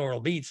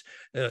binaural beats,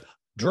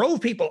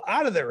 drove people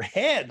out of their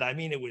head. I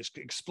mean, it was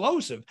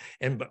explosive.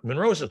 And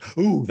Monroe says,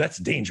 ooh, that's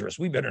dangerous.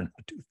 We better not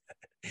do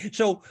that.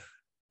 So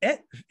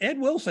Ed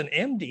Wilson,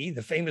 MD,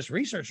 the famous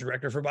research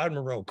director for Bob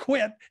Monroe,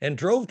 quit and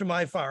drove to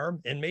my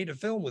farm and made a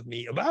film with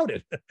me about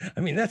it. I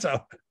mean, that's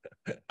how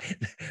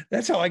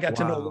I got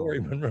to know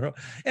Laurie Monroe.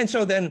 And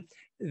so then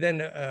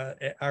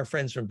our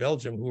friends from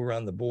Belgium who were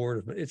on the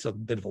board, it's a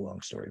bit of a long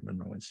story,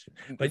 Monroe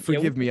Institute. But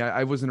forgive me,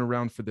 I wasn't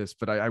around for this,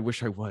 but I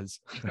wish I was.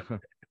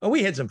 Oh,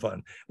 we had some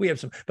fun.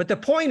 But the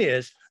point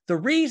is, the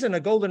reason a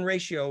golden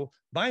ratio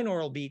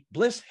binaural beat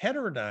Bliss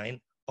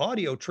heterodyne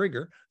audio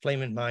trigger,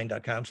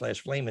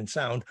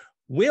 flameandmind.com/flamensound,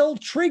 will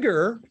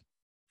trigger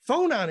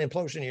phonon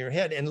implosion in your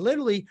head and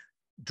literally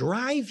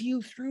drive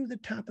you through the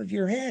top of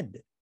your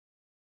head.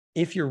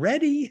 If you're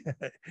ready,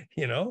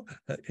 you know,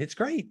 it's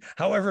great.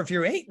 However, if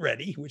you ain't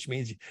ready, which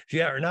means if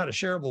you are not a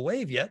shareable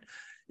wave yet,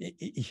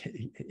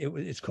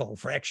 it's called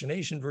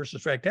fractionation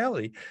versus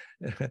fractality.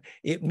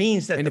 It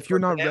means that, and if you're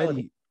not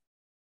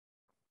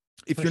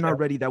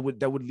ready, that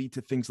would lead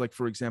to things like,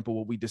 for example,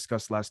 what we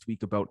discussed last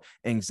week about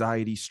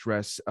anxiety,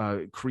 stress,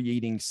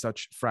 creating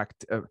such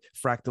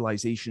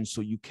fractalization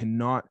so you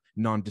cannot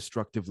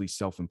non-destructively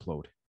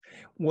self-implode.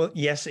 Well,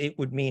 yes, it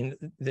would mean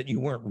that you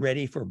weren't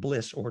ready for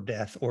bliss or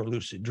death or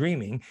lucid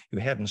dreaming. You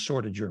hadn't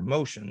sorted your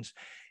emotions,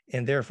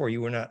 and therefore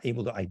you were not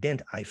able to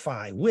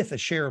identify with a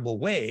shareable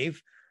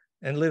wave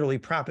and literally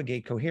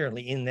propagate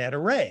coherently in that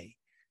array.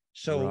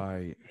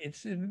 So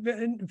it's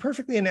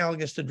perfectly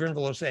analogous to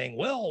Drinvalo saying,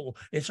 well,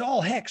 it's all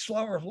hex,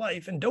 flower of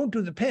life, and don't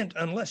do the pent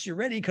unless you're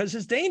ready because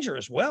it's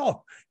dangerous.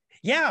 Well,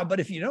 yeah, but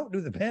if you don't do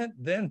the pent,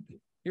 then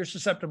you're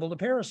susceptible to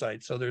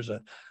parasites. So there's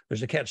a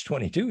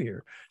catch-22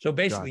 here. So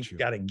basically, you've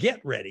got to get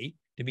ready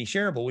to be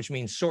shareable, which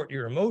means sort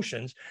your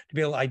emotions to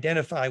be able to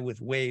identify with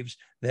waves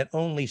that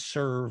only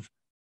serve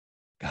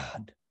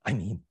God. I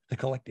mean, the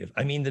collective.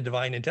 I mean, the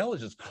divine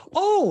intelligence.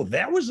 Oh,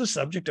 that was the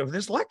subject of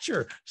this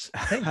lecture.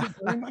 Thank you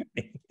for reminding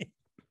me.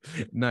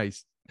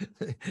 Nice.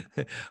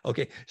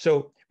 Okay,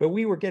 so, but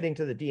we were getting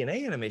to the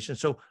DNA animation.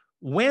 So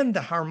when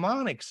the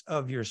harmonics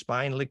of your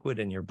spine liquid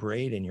and your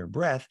braid and your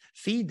breath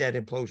feed that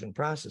implosion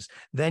process,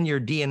 then your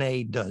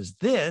DNA does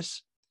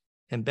this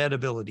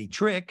embeddability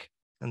trick.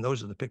 And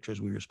those are the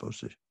pictures we were supposed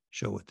to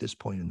show at this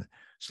point in the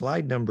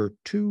slide number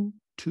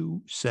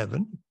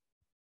 227.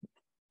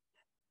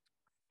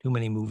 Too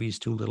many movies,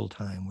 too little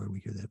time. Where we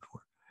hear that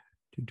for?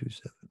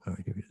 227. All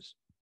right, here it is.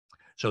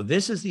 So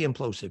this is the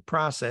implosive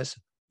process.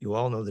 You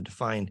all know the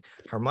defined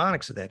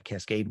harmonics of that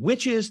cascade,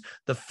 which is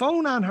the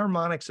phonon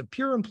harmonics of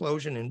pure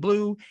implosion in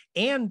blue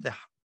and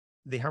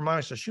the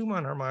harmonics of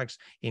Schumann harmonics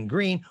in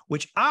green,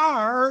 which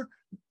are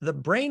the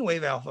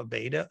brainwave alpha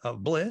beta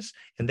of bliss,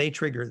 and they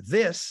trigger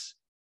this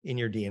in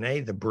your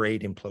DNA, the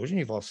braid implosion.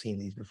 You've all seen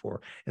these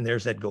before. And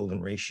there's that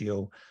golden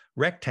ratio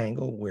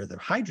rectangle where the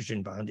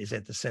hydrogen bond is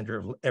at the center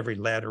of every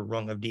ladder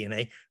rung of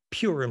DNA,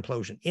 pure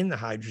implosion in the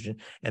hydrogen.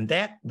 And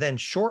that then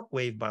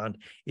shortwave bond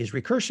is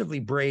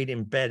recursively braid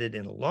embedded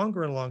in a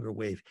longer and longer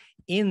wave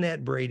in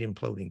that braid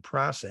imploding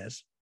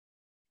process.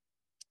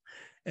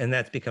 And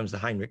that becomes the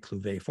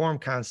Heinrich-Clouvet form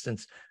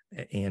constants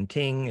and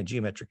Ting and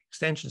geometric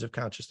extensions of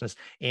consciousness,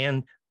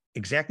 and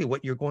exactly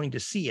what you're going to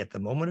see at the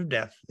moment of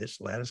death, this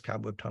lattice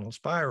cobweb tunnel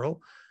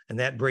spiral, and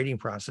that braiding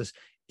process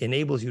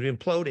enables you to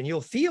implode, and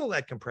you'll feel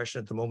that compression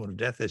at the moment of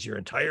death as your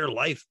entire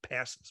life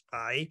passes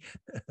by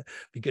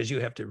because you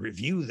have to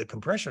review the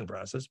compression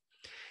process.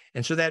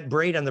 And so that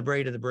braid on the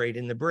braid of the braid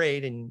in the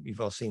braid, and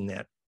you've all seen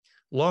that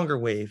longer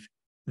wave,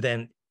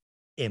 then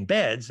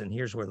embeds, and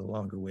here's where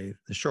the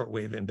short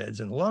wave embeds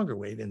in the longer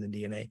wave in the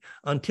DNA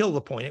until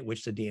the point at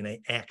which the DNA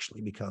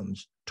actually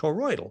becomes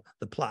toroidal.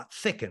 The plot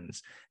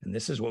thickens. And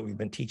this is what we've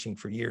been teaching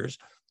for years.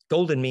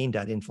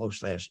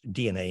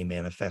 goldenmean.info/DNA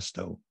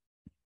manifesto.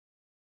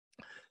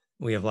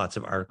 We have lots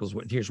of articles.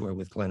 Here's where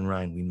with Glenn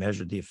Ryan, we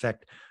measured the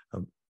effect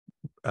of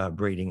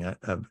braiding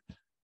of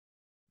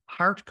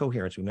heart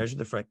coherence. We measured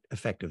the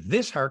effect of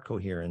this heart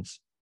coherence,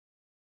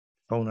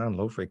 phonon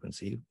low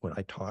frequency, what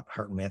I taught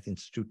Heart and Math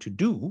Institute to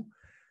do.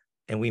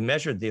 And we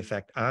measured the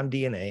effect on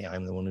DNA.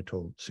 I'm the one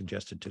who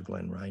suggested to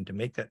Glenn Ryan to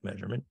make that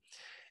measurement.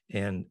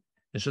 And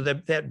so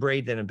that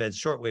braid then embeds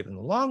shortwave in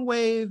the long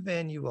wave,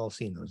 and you've all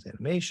seen those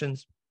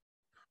animations.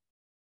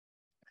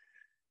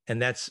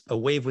 And that's a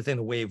wave within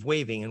a wave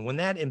waving. And when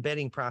that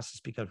embedding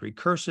process becomes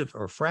recursive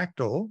or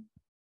fractal.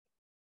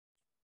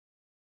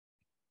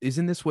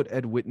 Isn't this what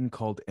Ed Witten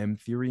called M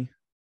theory?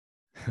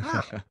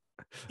 Interesting.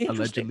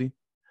 Allegedly.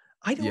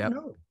 I don't Yep.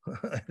 know.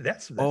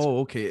 that's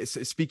Oh, okay.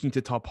 Speaking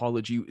to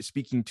topology,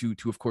 speaking to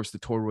of course the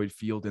toroid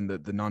field and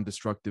the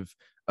non-destructive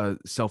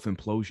self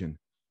implosion.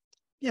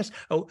 Yes.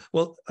 Oh,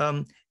 well,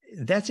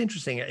 that's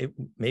interesting.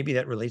 Maybe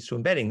that relates to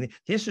embedding.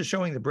 This is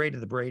showing the braid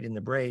of the braid in the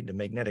braid, the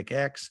magnetic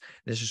X.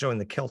 This is showing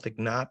the Celtic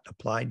knot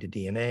applied to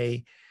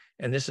DNA.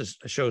 And this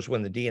shows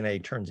when the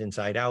DNA turns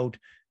inside out,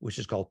 which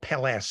is called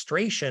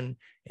pelastration.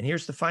 And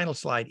here's the final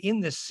slide in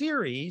this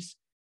series,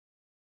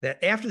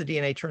 that after the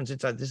DNA turns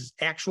inside, this is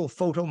actual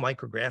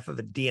photomicrograph of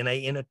a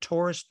DNA in a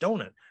torus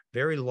donut,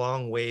 very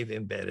long wave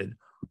embedded,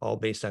 all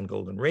based on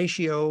golden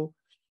ratio.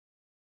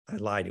 I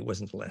lied, it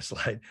wasn't the last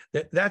slide.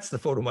 That's the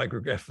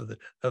photomicrograph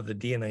of the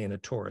DNA in a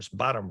torus,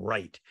 bottom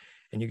right.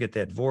 And you get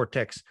that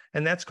vortex,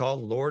 and that's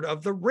called Lord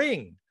of the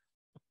Ring.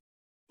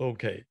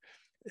 Okay,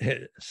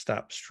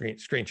 stop screen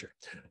share.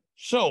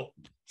 So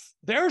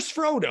there's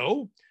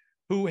Frodo,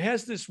 who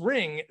has this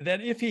ring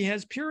that if he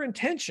has pure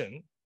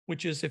intention,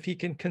 which is if he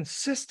can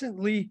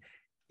consistently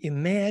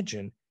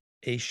imagine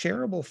a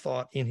shareable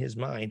thought in his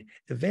mind,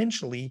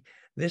 eventually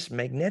this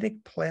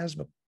magnetic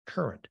plasma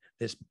current,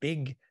 this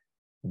big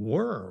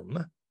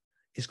worm,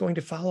 is going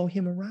to follow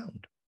him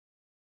around.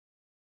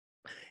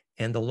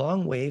 And the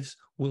long waves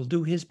will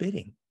do his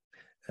bidding.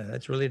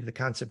 It's related to the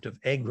concept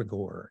of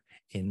egregore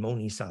in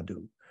Moni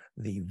Sadhu,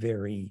 the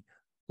very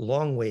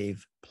long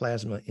wave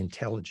plasma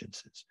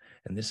intelligences.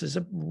 And this is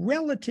a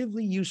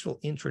relatively useful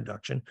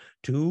introduction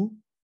to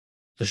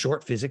the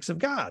short physics of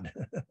God.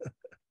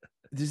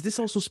 Does this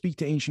also speak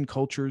to ancient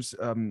cultures,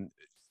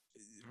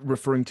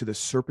 referring to the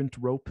serpent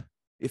rope,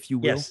 if you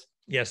will?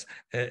 Yes.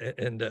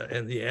 And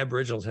the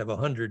Aboriginals have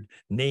 100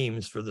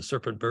 names for the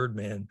serpent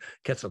birdman,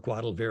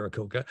 Quetzalcoatl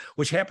Viracocha,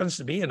 which happens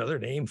to be another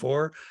name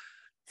for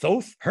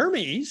Thoth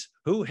Hermes,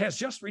 who has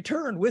just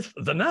returned with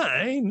the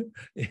 9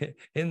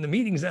 in the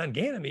meetings on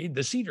Ganymede,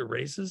 the cedar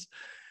races.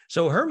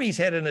 So Hermes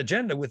had an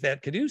agenda with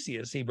that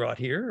caduceus he brought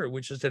here,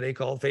 which is today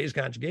called phase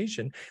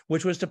conjugation,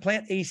 which was to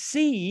plant a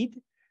seed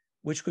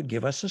which could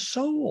give us a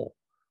soul,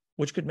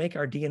 which could make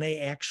our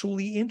DNA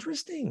actually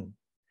interesting.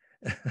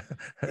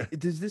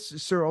 Does this,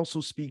 sir, also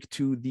speak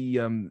to the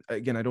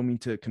again, I don't mean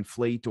to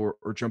conflate or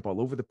jump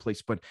all over the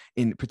place, but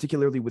in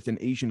particularly within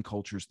Asian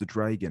cultures, the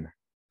dragon,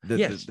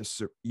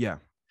 yes. Yeah.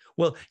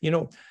 Well,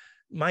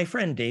 my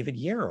friend David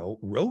Yarrow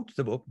wrote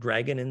the book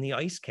Dragon in the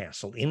Ice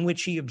Castle, in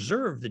which he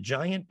observed the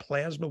giant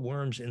plasma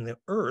worms in the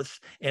earth.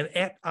 And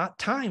at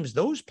times,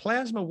 those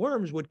plasma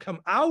worms would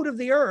come out of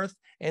the earth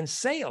and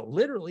sail,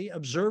 literally,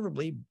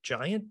 observably,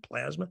 giant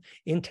plasma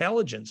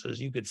intelligences.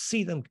 You could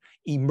see them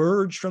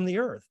emerge from the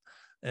earth.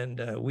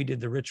 And we did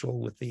the ritual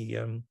with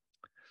the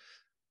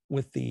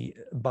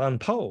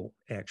Bonpo,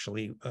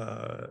 actually,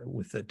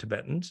 with the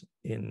Tibetans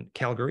in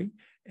Calgary.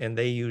 And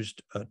they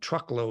used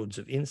truckloads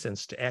of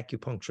incense to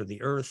acupuncture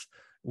the earth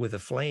with a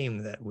flame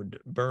that would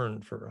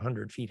burn for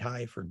 100 feet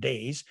high for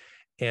days.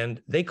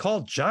 And they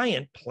called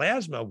giant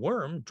plasma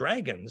worm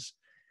dragons.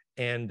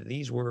 And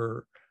these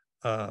were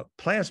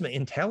plasma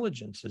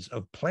intelligences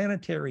of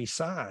planetary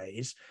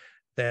size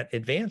that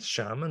advanced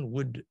shaman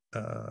would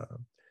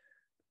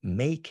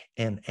make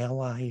an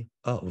ally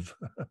of,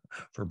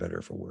 for better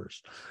or for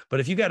worse. But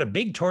if you got a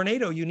big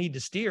tornado you need to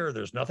steer,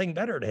 there's nothing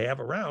better to have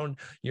around.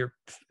 Your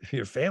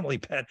family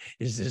pet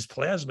is this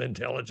plasma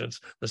intelligence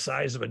the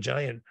size of a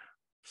giant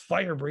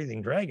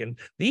fire-breathing dragon.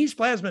 These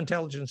plasma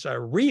intelligences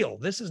are real.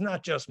 This is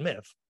not just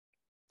myth.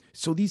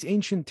 So these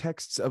ancient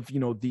texts of,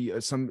 the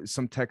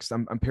some text,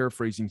 I'm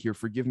paraphrasing here,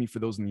 forgive me for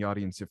those in the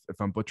audience if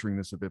I'm butchering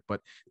this a bit, but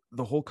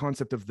the whole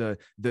concept of the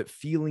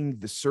feeling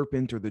the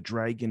serpent or the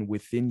dragon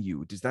within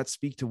you, does that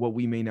speak to what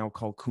we may now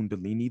call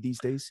Kundalini these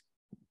days?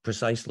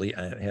 Precisely,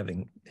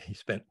 having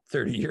spent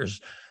 30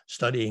 years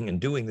studying and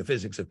doing the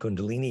physics of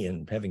Kundalini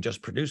and having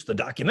just produced the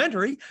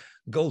documentary,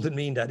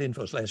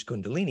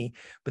 goldenmean.info/Kundalini,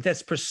 but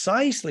that's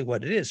precisely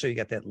what it is. So you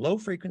got that low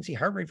frequency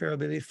heart rate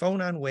variability,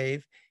 phonon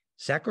wave,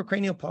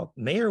 sacrocranial pulp,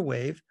 Mayer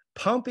wave,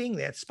 pumping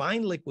that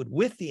spine liquid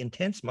with the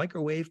intense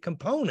microwave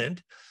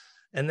component,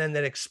 and then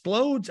that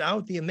explodes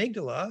out the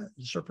amygdala,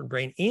 the serpent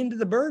brain, into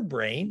the bird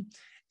brain.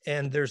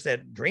 And there's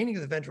that draining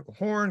of the ventricle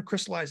horn,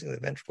 crystallizing the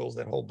ventricles,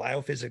 that whole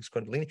biophysics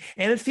Kundalini.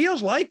 And it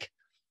feels like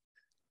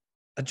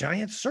a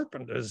giant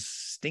serpent is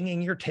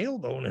stinging your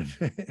tailbone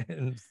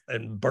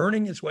and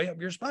burning its way up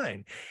your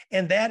spine.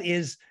 And that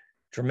is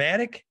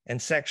dramatic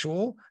and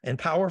sexual and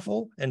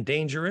powerful and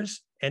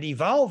dangerous and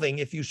evolving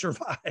if you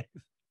survive.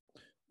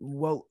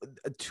 Well,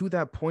 to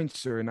that point,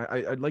 sir, and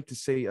I'd like to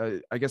say,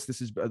 I guess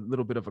this is a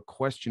little bit of a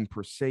question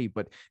per se,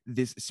 but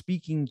this,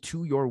 speaking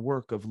to your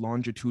work of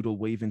longitudinal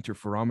wave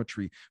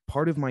interferometry,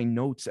 part of my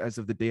notes as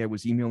of the day I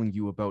was emailing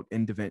you about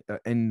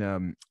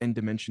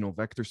n-dimensional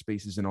vector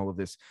spaces and all of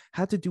this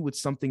had to do with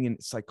something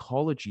in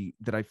psychology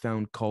that I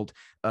found called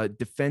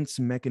defense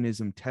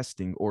mechanism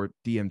testing, or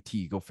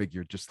DMT, go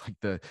figure, just like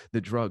the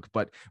drug.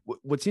 But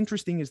what's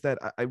interesting is that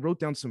I wrote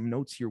down some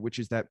notes here, which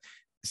is that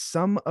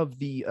some of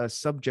the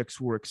subjects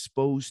were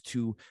exposed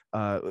to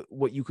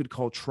what you could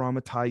call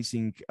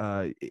traumatizing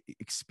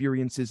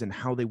experiences and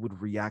how they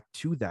would react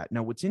to that.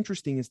 Now, what's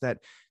interesting is that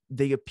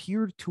they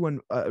appeared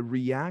to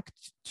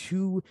react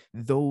to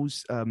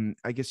those,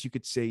 I guess you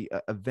could say,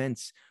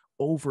 events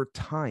over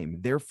time,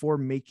 therefore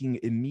making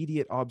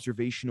immediate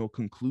observational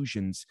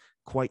conclusions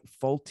quite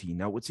faulty.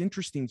 Now, what's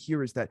interesting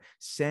here is that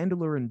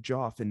Sandler and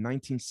Joff in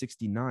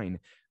 1969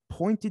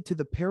 pointed to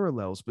the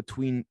parallels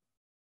between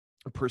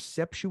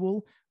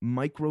perceptual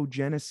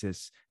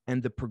microgenesis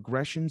and the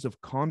progressions of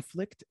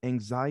conflict,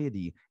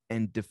 anxiety,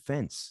 and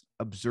defense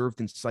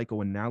observed in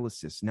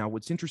psychoanalysis. Now,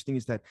 what's interesting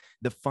is that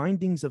the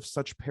findings of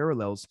such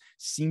parallels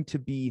seem to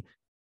be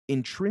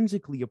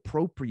intrinsically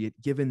appropriate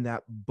given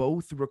that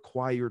both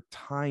require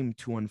time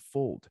to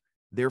unfold,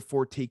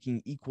 therefore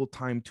taking equal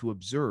time to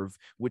observe,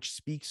 which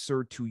speaks,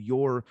 sir, to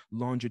your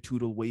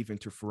longitudinal wave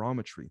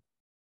interferometry,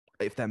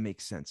 if that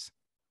makes sense.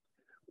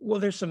 Well,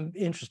 there's some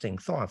interesting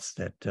thoughts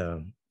that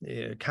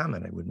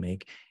comment I would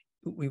make.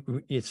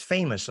 It's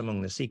famous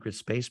among the secret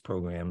space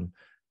program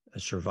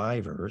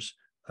survivors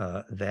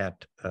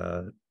that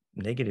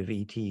negative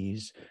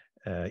ETs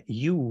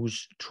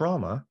use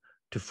trauma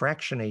to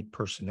fractionate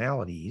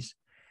personalities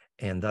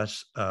and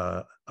thus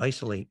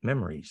isolate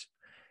memories.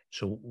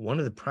 So one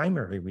of the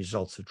primary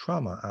results of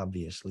trauma,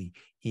 obviously,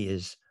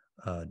 is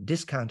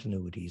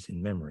discontinuities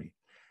in memory.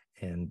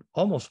 And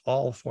almost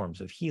all forms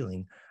of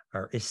healing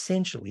are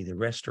essentially the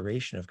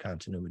restoration of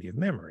continuity of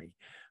memory.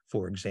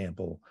 For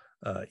example,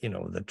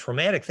 the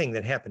traumatic thing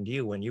that happened to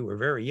you when you were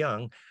very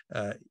young,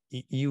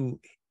 you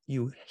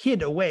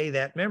hid away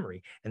that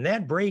memory. And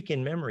that break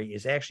in memory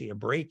is actually a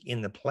break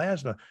in the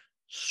plasma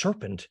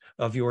serpent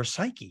of your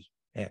psyche,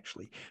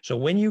 actually. So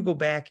when you go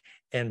back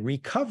and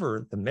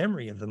recover the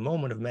memory of the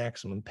moment of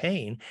maximum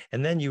pain,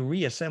 and then you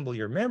reassemble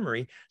your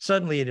memory,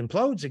 suddenly it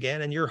implodes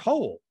again and you're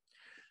whole.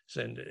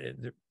 And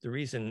the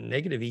reason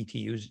negative ET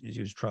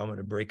use trauma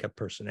to break up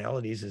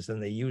personalities is then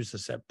they use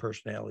the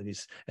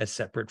personalities as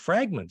separate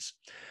fragments.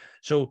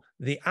 So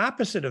the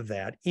opposite of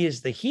that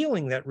is the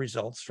healing that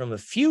results from a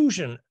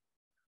fusion,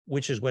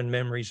 which is when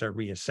memories are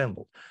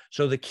reassembled.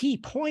 So the key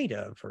point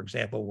of, for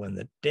example, when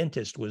the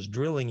dentist was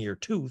drilling your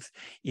tooth,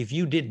 if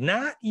you did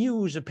not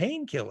use a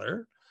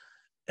painkiller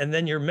and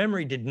then your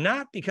memory did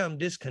not become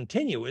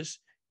discontinuous,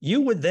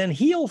 you would then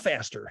heal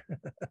faster.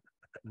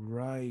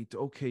 Right.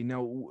 Okay.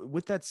 Now,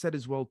 with that said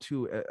as well,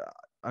 too,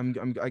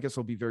 I guess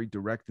I'll be very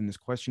direct in this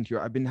question here.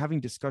 I've been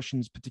having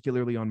discussions,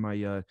 particularly on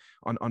my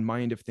on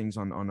my end of things,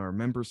 on our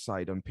members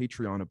side on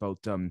Patreon,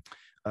 about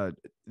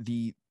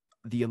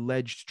the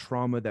alleged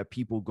trauma that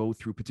people go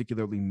through,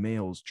 particularly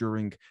males,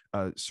 during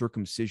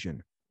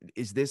circumcision.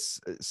 Is this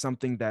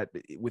something that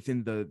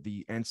within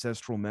the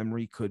ancestral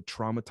memory could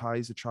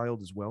traumatize a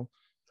child as well?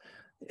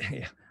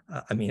 Yeah.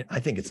 I mean, I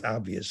think it's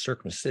obvious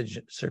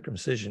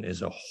circumcision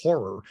is a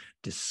horror,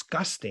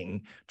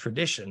 disgusting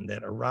tradition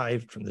that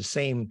arrived from the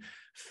same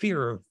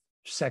fear of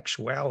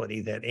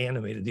sexuality that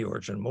animated the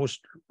origin of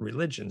most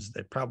religions,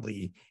 that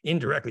probably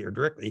indirectly or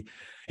directly,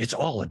 it's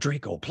all a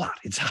Draco plot.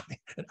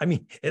 I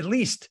mean, at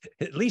least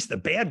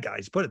the bad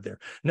guys put it there.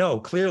 No,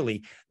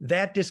 clearly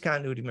that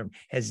discontinuity memory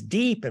has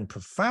deep and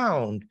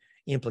profound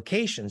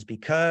implications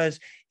because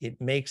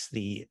it makes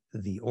the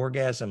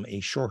orgasm a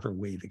shorter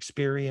wave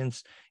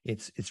experience.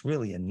 It's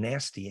really a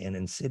nasty and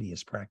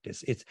insidious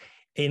practice. It's,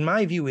 in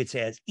my view, it's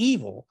as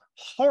evil,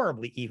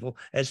 horribly evil,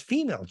 as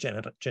female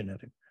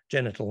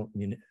genital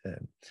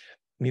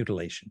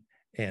mutilation.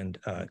 And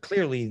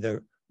clearly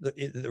the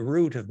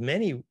root of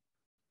many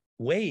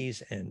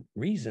ways and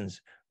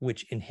reasons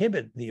which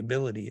inhibit the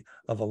ability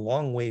of a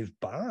long wave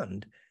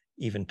bond,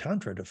 even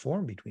tantra, to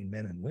form between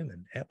men and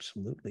women.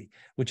 Absolutely.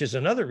 Which is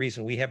another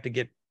reason we have to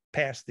get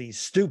past these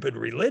stupid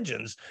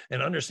religions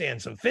and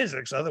understand some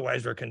physics.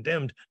 Otherwise, we're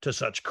condemned to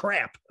such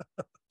crap.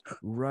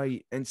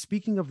 Right. And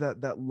speaking of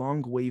that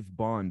long wave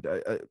bond,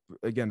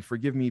 again,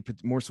 forgive me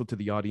more so to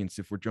the audience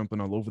if we're jumping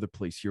all over the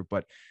place here,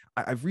 but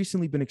I've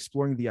recently been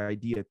exploring the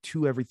idea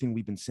to everything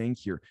we've been saying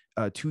here,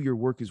 to your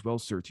work as well,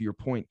 sir, to your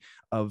point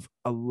of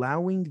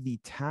allowing the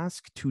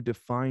task to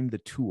define the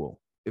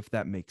tool, if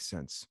that makes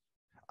sense.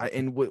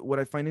 And what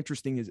I find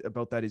interesting is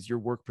about that is your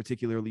work,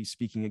 particularly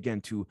speaking again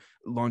to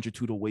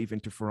longitudinal wave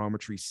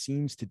interferometry,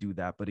 seems to do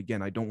that. But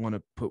again, I don't want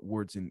to put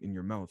words in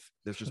your mouth.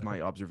 That's just my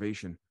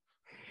observation.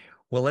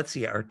 Well, let's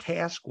see. Our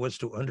task was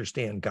to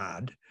understand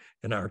God,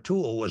 and our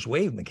tool was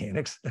wave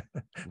mechanics.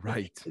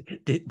 Right.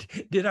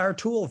 Did our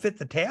tool fit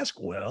the task?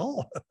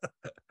 Well,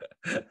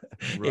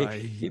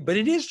 right. But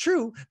it is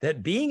true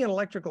that being an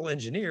electrical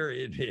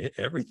engineer,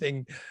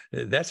 everything,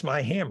 that's my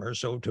hammer.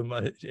 So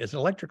as an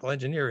electrical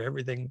engineer,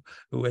 everything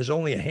who has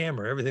only a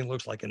hammer, everything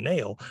looks like a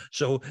nail.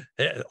 So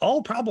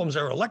all problems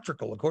are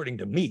electrical, according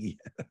to me.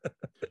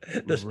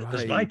 Does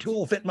my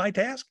tool fit my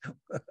task?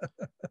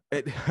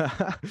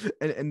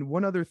 And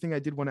one other thing I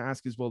did want to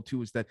ask as well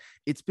too is that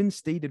it's been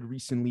stated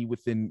recently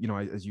within,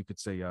 as you could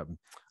say,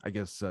 I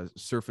guess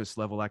surface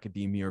level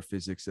academia or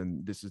physics,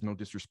 and this is no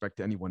disrespect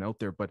to anyone out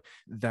there, but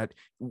that,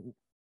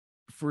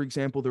 for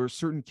example, there are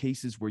certain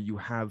cases where you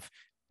have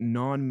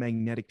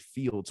non-magnetic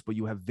fields, but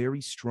you have very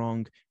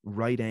strong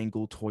right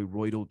angle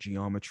toroidal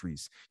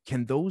geometries.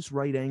 Can those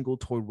right angle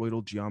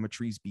toroidal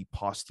geometries be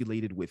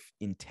postulated with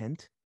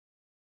intent,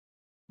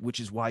 which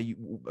is why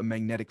a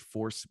magnetic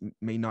force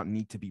may not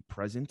need to be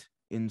present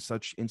in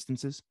such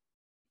instances?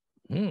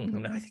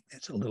 And I think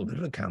that's a little bit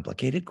of a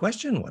complicated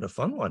question. What a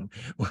fun one.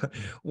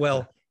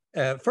 Well,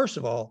 first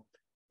of all,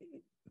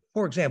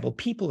 for example,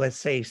 people that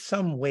say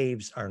some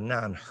waves are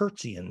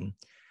non-Hertzian,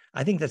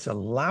 I think that's a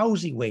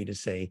lousy way to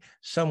say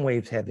some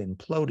waves have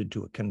imploded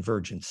to a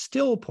convergent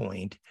still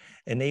point,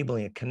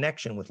 enabling a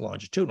connection with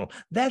longitudinal.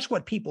 That's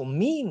what people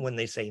mean when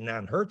they say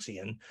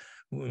non-Hertzian.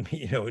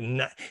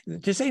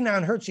 To say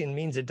non-Hertzian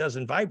means it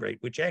doesn't vibrate,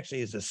 which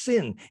actually is a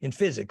sin in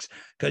physics,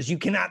 because you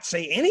cannot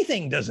say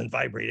anything doesn't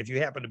vibrate if you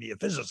happen to be a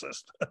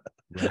physicist.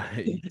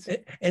 Right.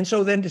 And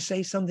so then to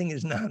say something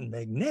is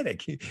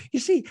non-magnetic, you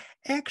see,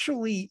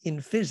 actually in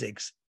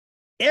physics,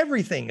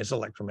 everything is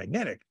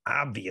electromagnetic,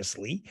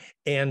 obviously.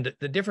 And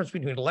the difference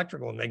between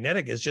electrical and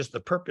magnetic is just the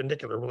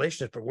perpendicular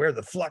relationship of where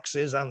the flux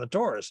is on the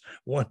torus.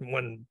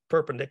 One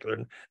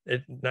perpendicular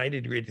at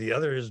 90 degrees to the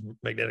other is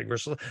magnetic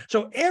versus.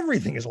 So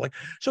everything is like,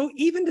 so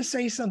even to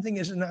say something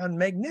is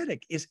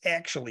non-magnetic is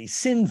actually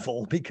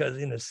sinful, because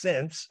in a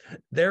sense,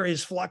 there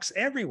is flux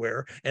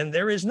everywhere and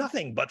there is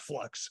nothing but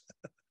flux.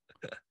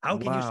 How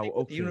can you say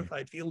what the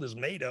unified field is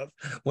made of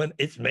when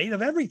it's made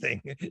of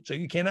everything? So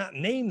you cannot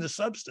name the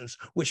substance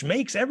which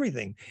makes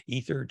everything.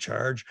 Ether,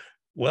 charge.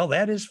 Well,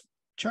 that is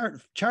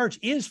charge. Charge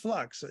is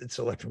flux. It's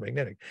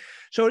electromagnetic.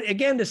 So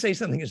again, to say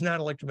something is not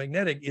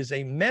electromagnetic is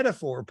a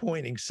metaphor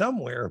pointing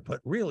somewhere, but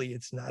really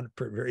it's not a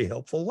very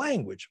helpful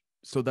language.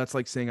 So that's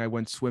like saying I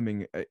went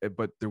swimming,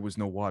 but there was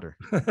no water.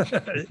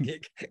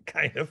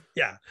 Kind of,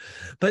 yeah.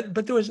 But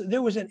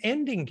there was an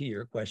ending to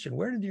your question.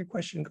 Where did your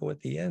question go at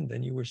the end?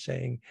 Then you were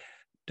saying,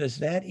 does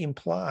that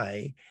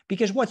imply,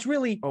 because what's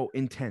really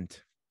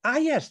intent?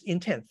 Yes,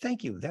 intent.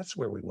 Thank you. That's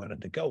where we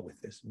wanted to go with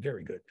this.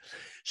 Very good.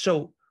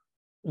 So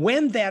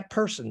when that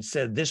person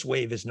said this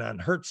wave is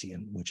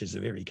non-Hertzian, which is a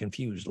very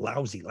confused,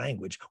 lousy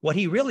language, what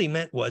he really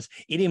meant was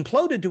it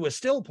imploded to a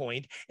still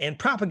point and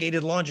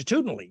propagated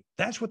longitudinally.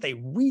 That's what they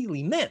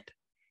really meant.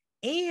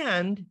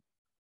 And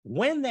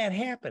when that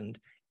happened,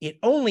 it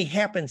only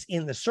happens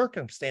in the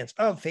circumstance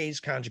of phase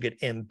conjugate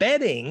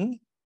embedding,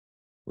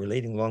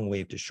 relating long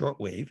wave to short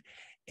wave.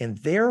 And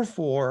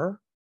therefore,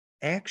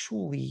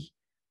 actually,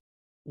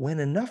 when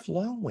enough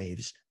long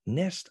waves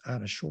nest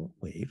on a short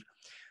wave,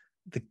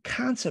 the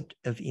concept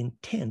of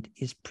intent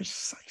is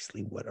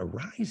precisely what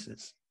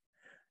arises.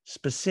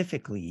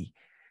 Specifically,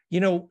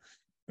 to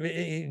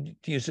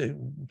use a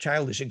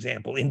childish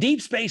example, in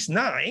Deep Space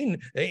Nine,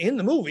 in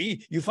the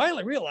movie, you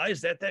finally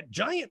realize that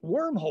giant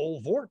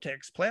wormhole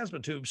vortex plasma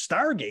tube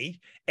Stargate,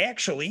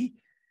 actually,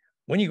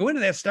 when you go into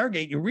that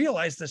Stargate, you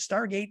realize the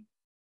Stargate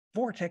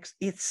vortex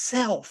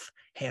itself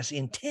has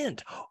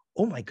intent.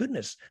 Oh my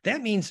goodness.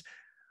 That means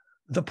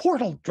the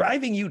portal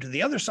driving you to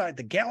the other side of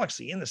the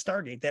galaxy in the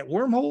Stargate, that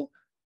wormhole,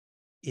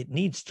 it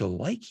needs to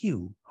like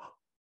you.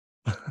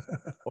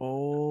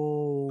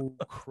 Oh,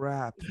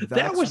 crap.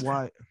 That was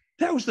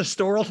the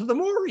Storal to the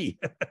Maury.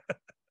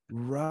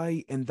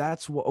 Right. And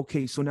that's what,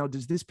 okay. So now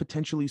does this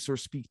potentially sort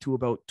of speak to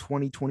about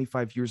 20,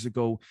 25 years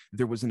ago,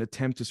 there was an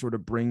attempt to sort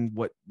of bring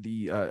what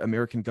the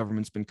American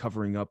government's been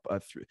covering up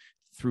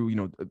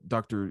through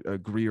Dr.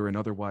 Greer and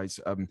otherwise,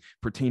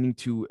 pertaining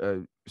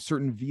to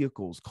certain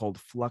vehicles called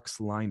flux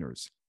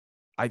liners.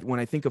 When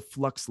I think of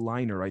flux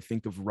liner, I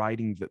think of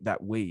riding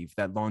that wave,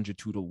 that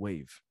longitudinal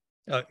wave.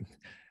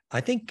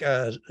 I think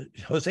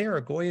Jose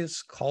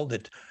Argüelles called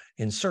it,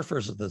 in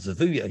Surfers of the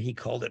Zavuya, he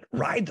called it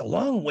ride the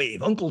long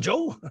wave, Uncle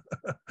Joe.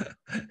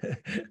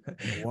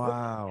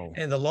 Wow.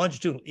 And the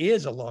longitudinal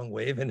is a long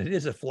wave and it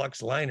is a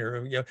flux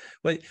liner.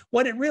 But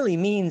what it really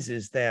means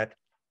is that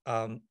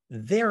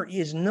there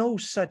is no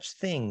such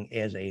thing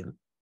as a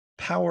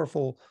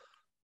powerful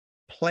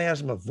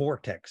plasma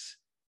vortex,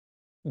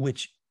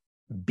 which,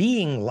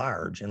 being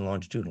large and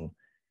longitudinal,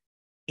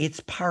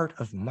 it's part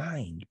of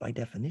mind by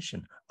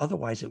definition.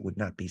 Otherwise, it would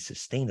not be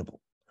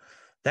sustainable.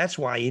 That's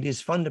why it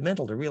is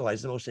fundamental to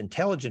realize the most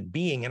intelligent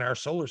being in our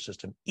solar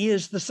system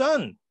is the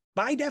sun,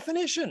 by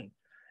definition.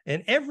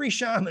 And every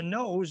shaman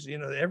knows,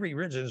 every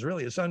religion is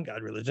really a sun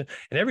god religion.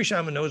 And every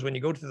shaman knows when you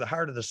go to the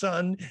heart of the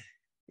sun,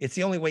 it's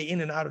the only way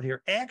in and out of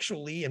here.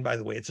 Actually, and by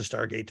the way, it's a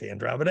Stargate to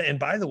Andromeda. And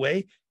by the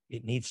way,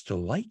 it needs to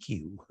like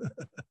you.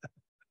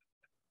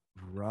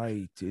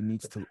 Right. It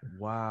needs to.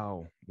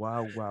 Wow.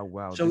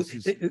 So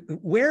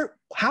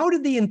how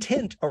did the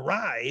intent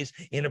arise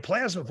in a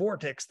plasma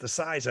vortex the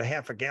size of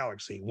half a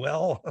galaxy?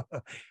 Well,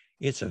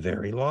 it's a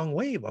very long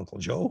wave, Uncle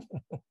Joe.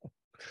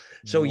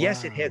 So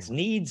yes, it has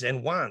needs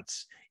and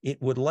wants.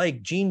 It would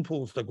like gene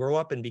pools to grow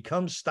up and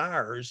become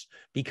stars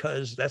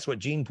because that's what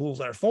gene pools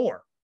are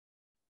for.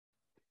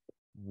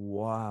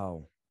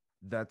 Wow.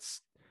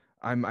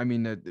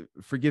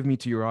 Forgive me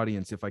to your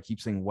audience if I keep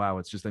saying wow.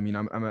 It's just, I'm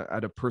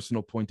at a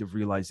personal point of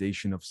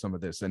realization of some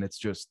of this, and it's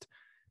just,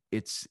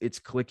 it's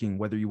clicking.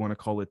 Whether you want to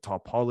call it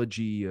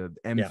topology,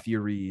 M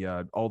theory,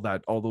 all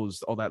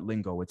that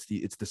lingo, it's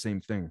the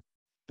same thing.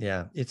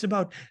 Yeah, it's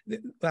about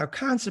our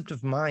concept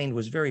of mind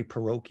was very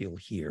parochial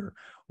here.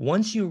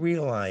 Once you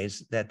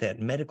realize that that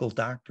medical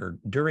doctor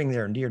during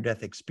their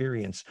near-death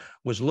experience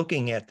was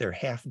looking at their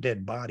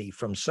half-dead body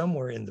from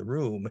somewhere in the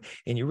room,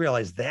 and you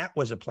realize that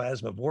was a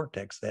plasma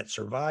vortex that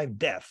survived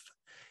death,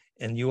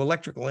 and you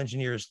electrical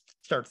engineers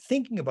start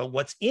thinking about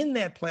what's in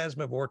that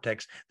plasma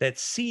vortex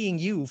that's seeing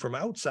you from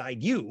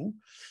outside you,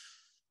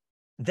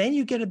 then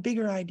you get a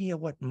bigger idea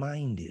what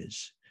mind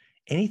is.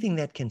 Anything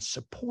that can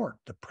support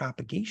the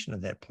propagation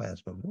of that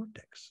plasma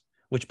vortex,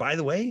 which, by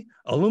the way,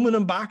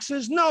 aluminum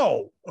boxes,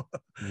 no.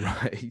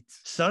 Right.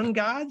 Sun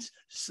gods,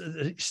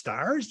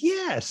 stars,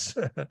 yes.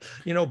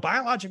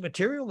 Biologic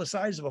material the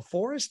size of a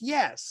forest,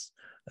 yes.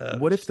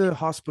 What if the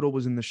hospital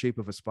was in the shape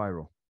of a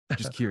spiral?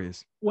 Just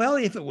curious. Well,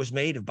 if it was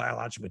made of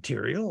biologic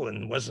material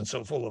and wasn't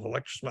so full of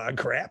electrosmog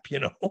crap,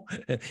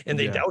 and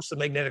they Yeah. douse the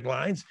magnetic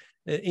lines.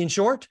 In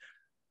short,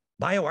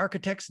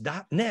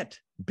 bioarchitects.net,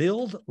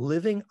 build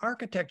living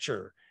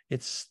architecture.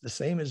 It's the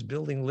same as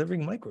building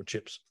living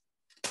microchips.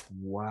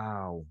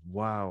 Wow.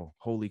 Wow.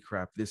 Holy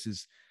crap. This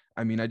is,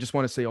 I mean, I just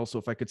want to say also,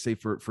 if I could say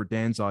for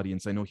Dan's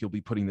audience, I know he'll be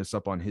putting this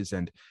up on his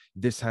end.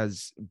 This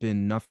has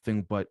been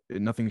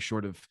nothing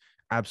short of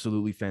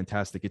absolutely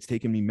fantastic. It's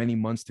taken me many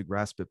months to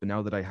grasp it, but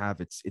now that I have,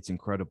 it's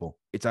incredible.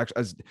 It's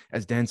actually,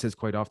 as Dan says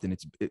quite often,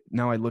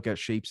 now I look at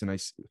shapes and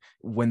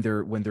when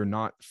they're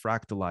not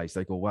fractalized,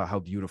 I go, wow, how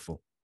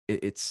beautiful.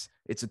 It's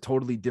a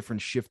totally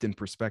different shift in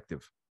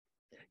perspective.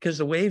 Because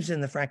the waves in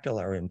the fractal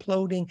are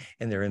imploding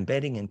and they're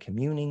embedding and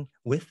communing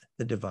with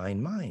the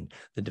divine mind,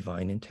 the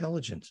divine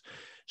intelligence.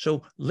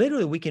 So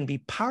literally we can be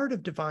part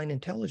of divine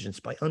intelligence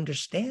by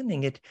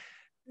understanding it,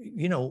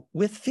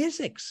 with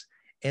physics.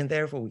 And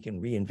therefore we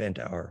can reinvent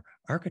our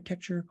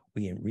architecture,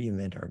 we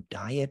reinvent our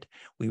diet,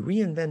 we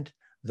reinvent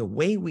the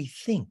way we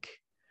think.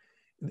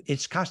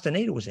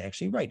 Castaneda was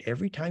actually right.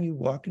 Every time you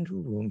walk into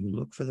a room, you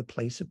look for the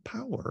place of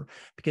power,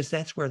 because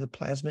that's where the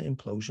plasma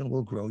implosion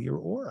will grow your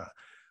aura,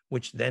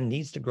 which then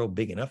needs to grow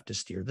big enough to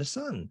steer the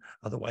sun.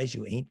 Otherwise,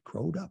 you ain't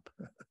growed up.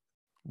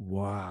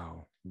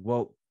 Wow.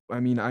 Well, I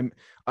mean,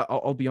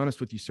 I'll be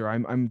honest with you, sir.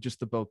 I'm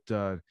just about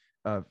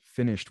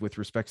finished with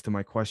respects to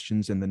my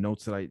questions and the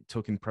notes that I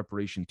took in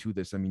preparation to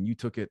this. I mean, you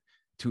took it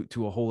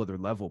to a whole other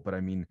level, but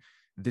I mean,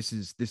 this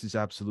is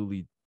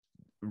absolutely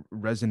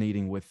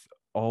resonating with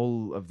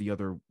all of the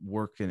other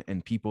work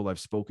and people I've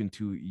spoken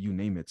to, you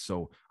name it.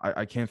 So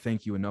I can't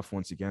thank you enough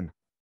once again.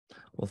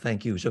 Well,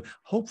 thank you. So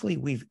hopefully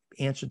we've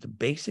answered the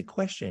basic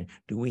question.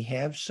 Do we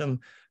have some,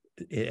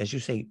 as you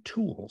say,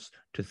 tools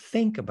to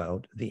think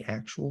about the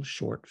actual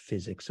short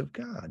physics of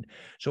God?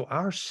 So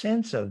our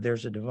sense of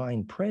there's a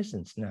divine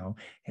presence now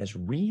has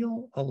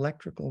real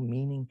electrical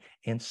meaning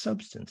and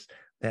substance,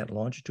 that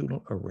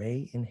longitudinal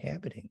array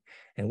inhabiting.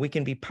 And we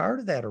can be part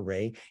of that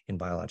array in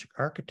biologic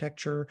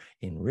architecture,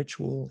 in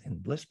ritual, in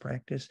bliss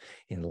practice,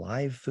 in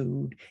live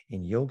food,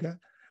 in yoga.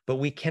 But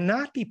we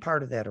cannot be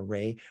part of that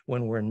array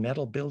when we're in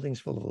metal buildings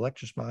full of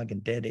electrosmog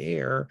and dead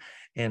air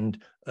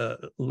and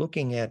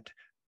looking at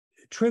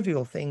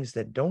trivial things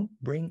that don't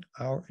bring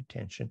our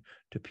attention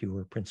to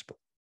pure principle.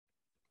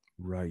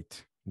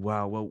 Right.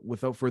 Wow. Well,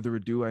 without further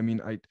ado, I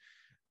mean,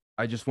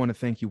 I just want to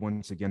thank you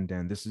once again,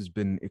 Dan. This has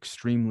been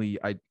extremely,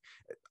 I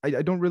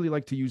don't really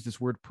like to use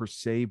this word per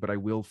se, but I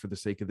will for the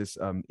sake of this,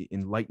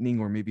 enlightening,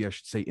 or maybe I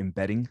should say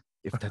embedding,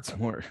 if that's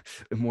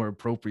more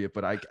appropriate.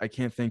 But I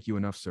can't thank you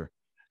enough, sir.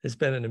 It's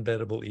been an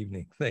embeddable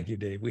evening. Thank you,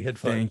 Dave. We had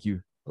fun. Thank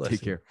you. Bless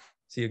Take you. care.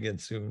 See you again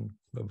soon.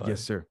 Bye-bye.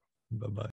 Yes, sir. Bye-bye.